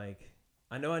and like,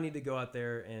 I know I need to go out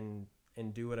there and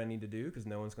do what I need to do because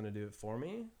no one's going to do it for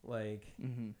me. Like,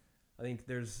 Mm-hmm. I think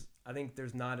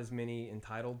there's not as many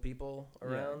entitled people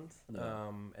around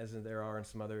as there are in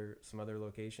some other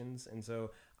locations, and so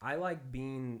I like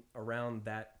being around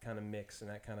that kind of mix and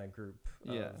that kind of group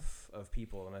of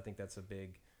people, and I think that's a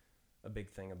big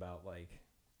thing about like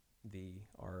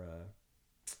our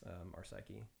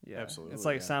psyche. Yeah. Absolutely, It's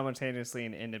like yeah. simultaneously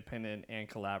an independent and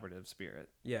collaborative spirit.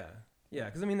 Yeah,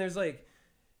 because I mean, there's like,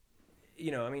 you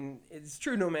know, I mean, it's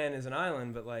true no man is an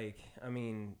island, but like, I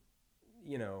mean,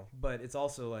 you know, but it's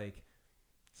also like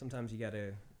sometimes you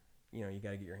gotta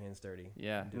get your hands dirty.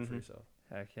 Yeah. and do it for yourself.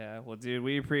 Heck yeah. Well, dude,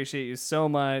 we appreciate you so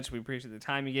much. We appreciate the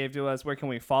time you gave to us. Where can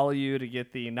we follow you to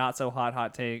get the not so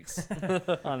hot takes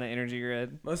on the energy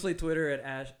grid? Mostly Twitter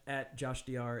at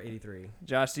JoshDR83.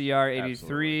 Josh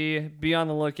DR83. Be on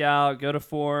the lookout. Go to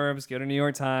Forbes. Go to New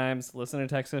York Times. Listen to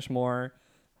Texas more.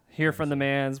 Hear from the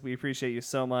mans. We appreciate you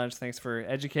so much. Thanks for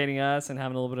educating us and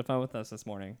having a little bit of fun with us this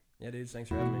morning. Yeah, dudes, thanks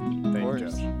for having me. Thank course. you,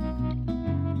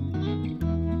 Josh.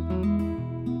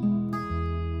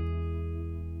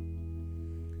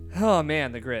 Oh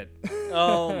man, the grid.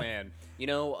 Oh man, you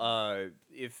know,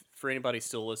 if for anybody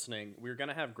still listening, we were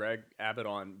gonna have Greg Abbott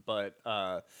on, but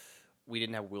we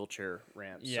didn't have wheelchair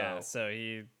ramps. Yeah, so so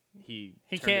he he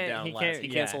He turned can't- it down he last. can't- He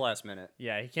yeah. canceled last minute.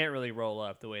 he can't really roll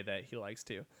up the way that he likes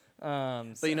to.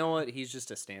 But you know what? He's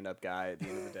just a stand-up guy at the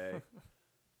end of the day.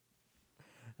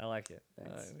 I like it.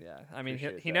 Thanks. Yeah, I mean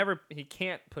Appreciate he that. he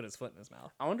can't put his foot in his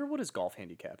mouth. I wonder what his golf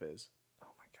handicap is. Oh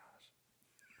my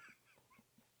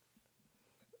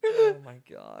gosh. Oh my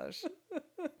gosh.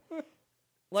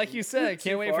 Like you said,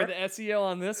 can't wait for the SEO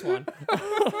on this one.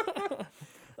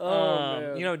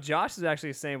 Man. You know, Josh was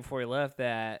actually saying before he left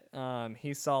that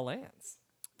he saw Lance.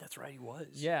 That's right, he was.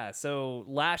 Yeah, so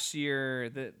last year,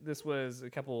 this was a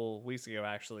couple weeks ago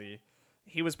actually,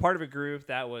 he was part of a group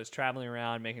that was traveling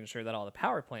around making sure that all the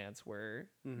power plants were,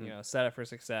 you know, set up for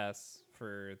success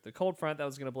for the cold front that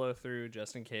was going to blow through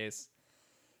just in case.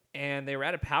 And they were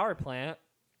at a power plant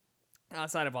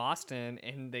outside of Austin,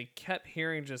 and they kept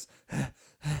hearing just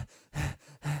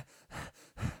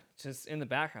in the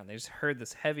background. They just heard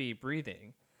this heavy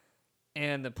breathing.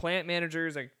 And the plant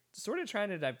managers are sort of trying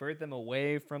to divert them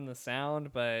away from the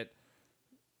sound, but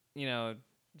you know,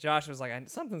 Josh was like,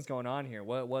 something's going on here.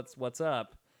 What's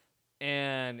up?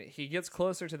 And he gets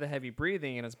closer to the heavy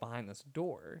breathing and is behind this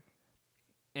door.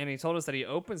 And he told us that he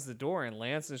opens the door and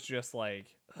Lance is just like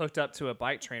hooked up to a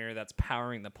bike trainer that's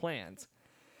powering the plant.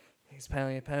 He's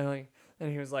pedaling. And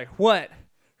he was like, what?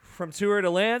 From tour to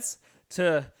Lance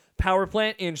to power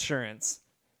plant insurance.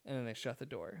 And then they shut the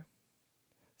door.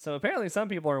 So apparently some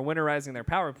people are winterizing their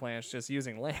power plants just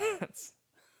using Lance.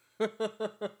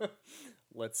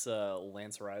 Let's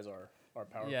Lancerize our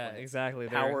power. Yeah, plants. exactly.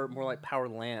 Power, more like Power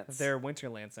Lance. They're winter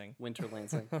lancing. Winter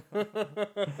Lancing.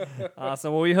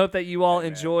 Awesome. Well, we hope that you all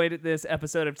enjoyed this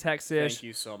episode of Texish. Thank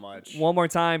you so much. One more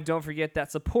time, don't forget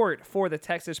that support for the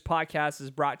Texish podcast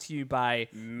is brought to you by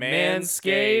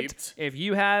Manscaped. If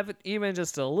you have even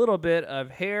just a little bit of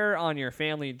hair on your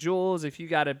family jewels, if you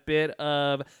got a bit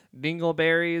of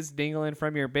dingleberries dingling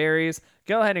from your berries,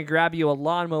 go ahead and grab you a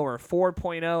lawnmower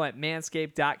 4.0 at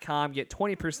manscaped.com. Get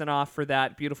 20% off for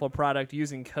that beautiful product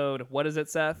using code, what is it,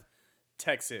 Seth?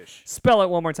 Texish. Spell it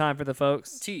one more time for the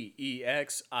folks.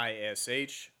 TEXISH.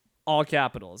 All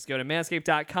capitals. Go to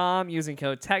manscaped.com using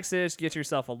code Texish. Get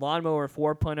yourself a lawnmower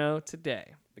 4.0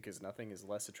 today. Because nothing is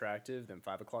less attractive than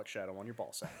 5 o'clock shadow on your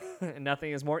ball sack. And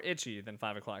nothing is more itchy than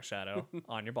 5 o'clock shadow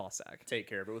on your ball sack. Take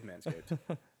care of it with Manscaped.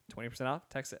 20% off,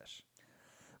 Texish.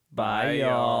 Bye,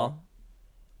 y'all.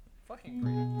 Fucking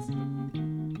great.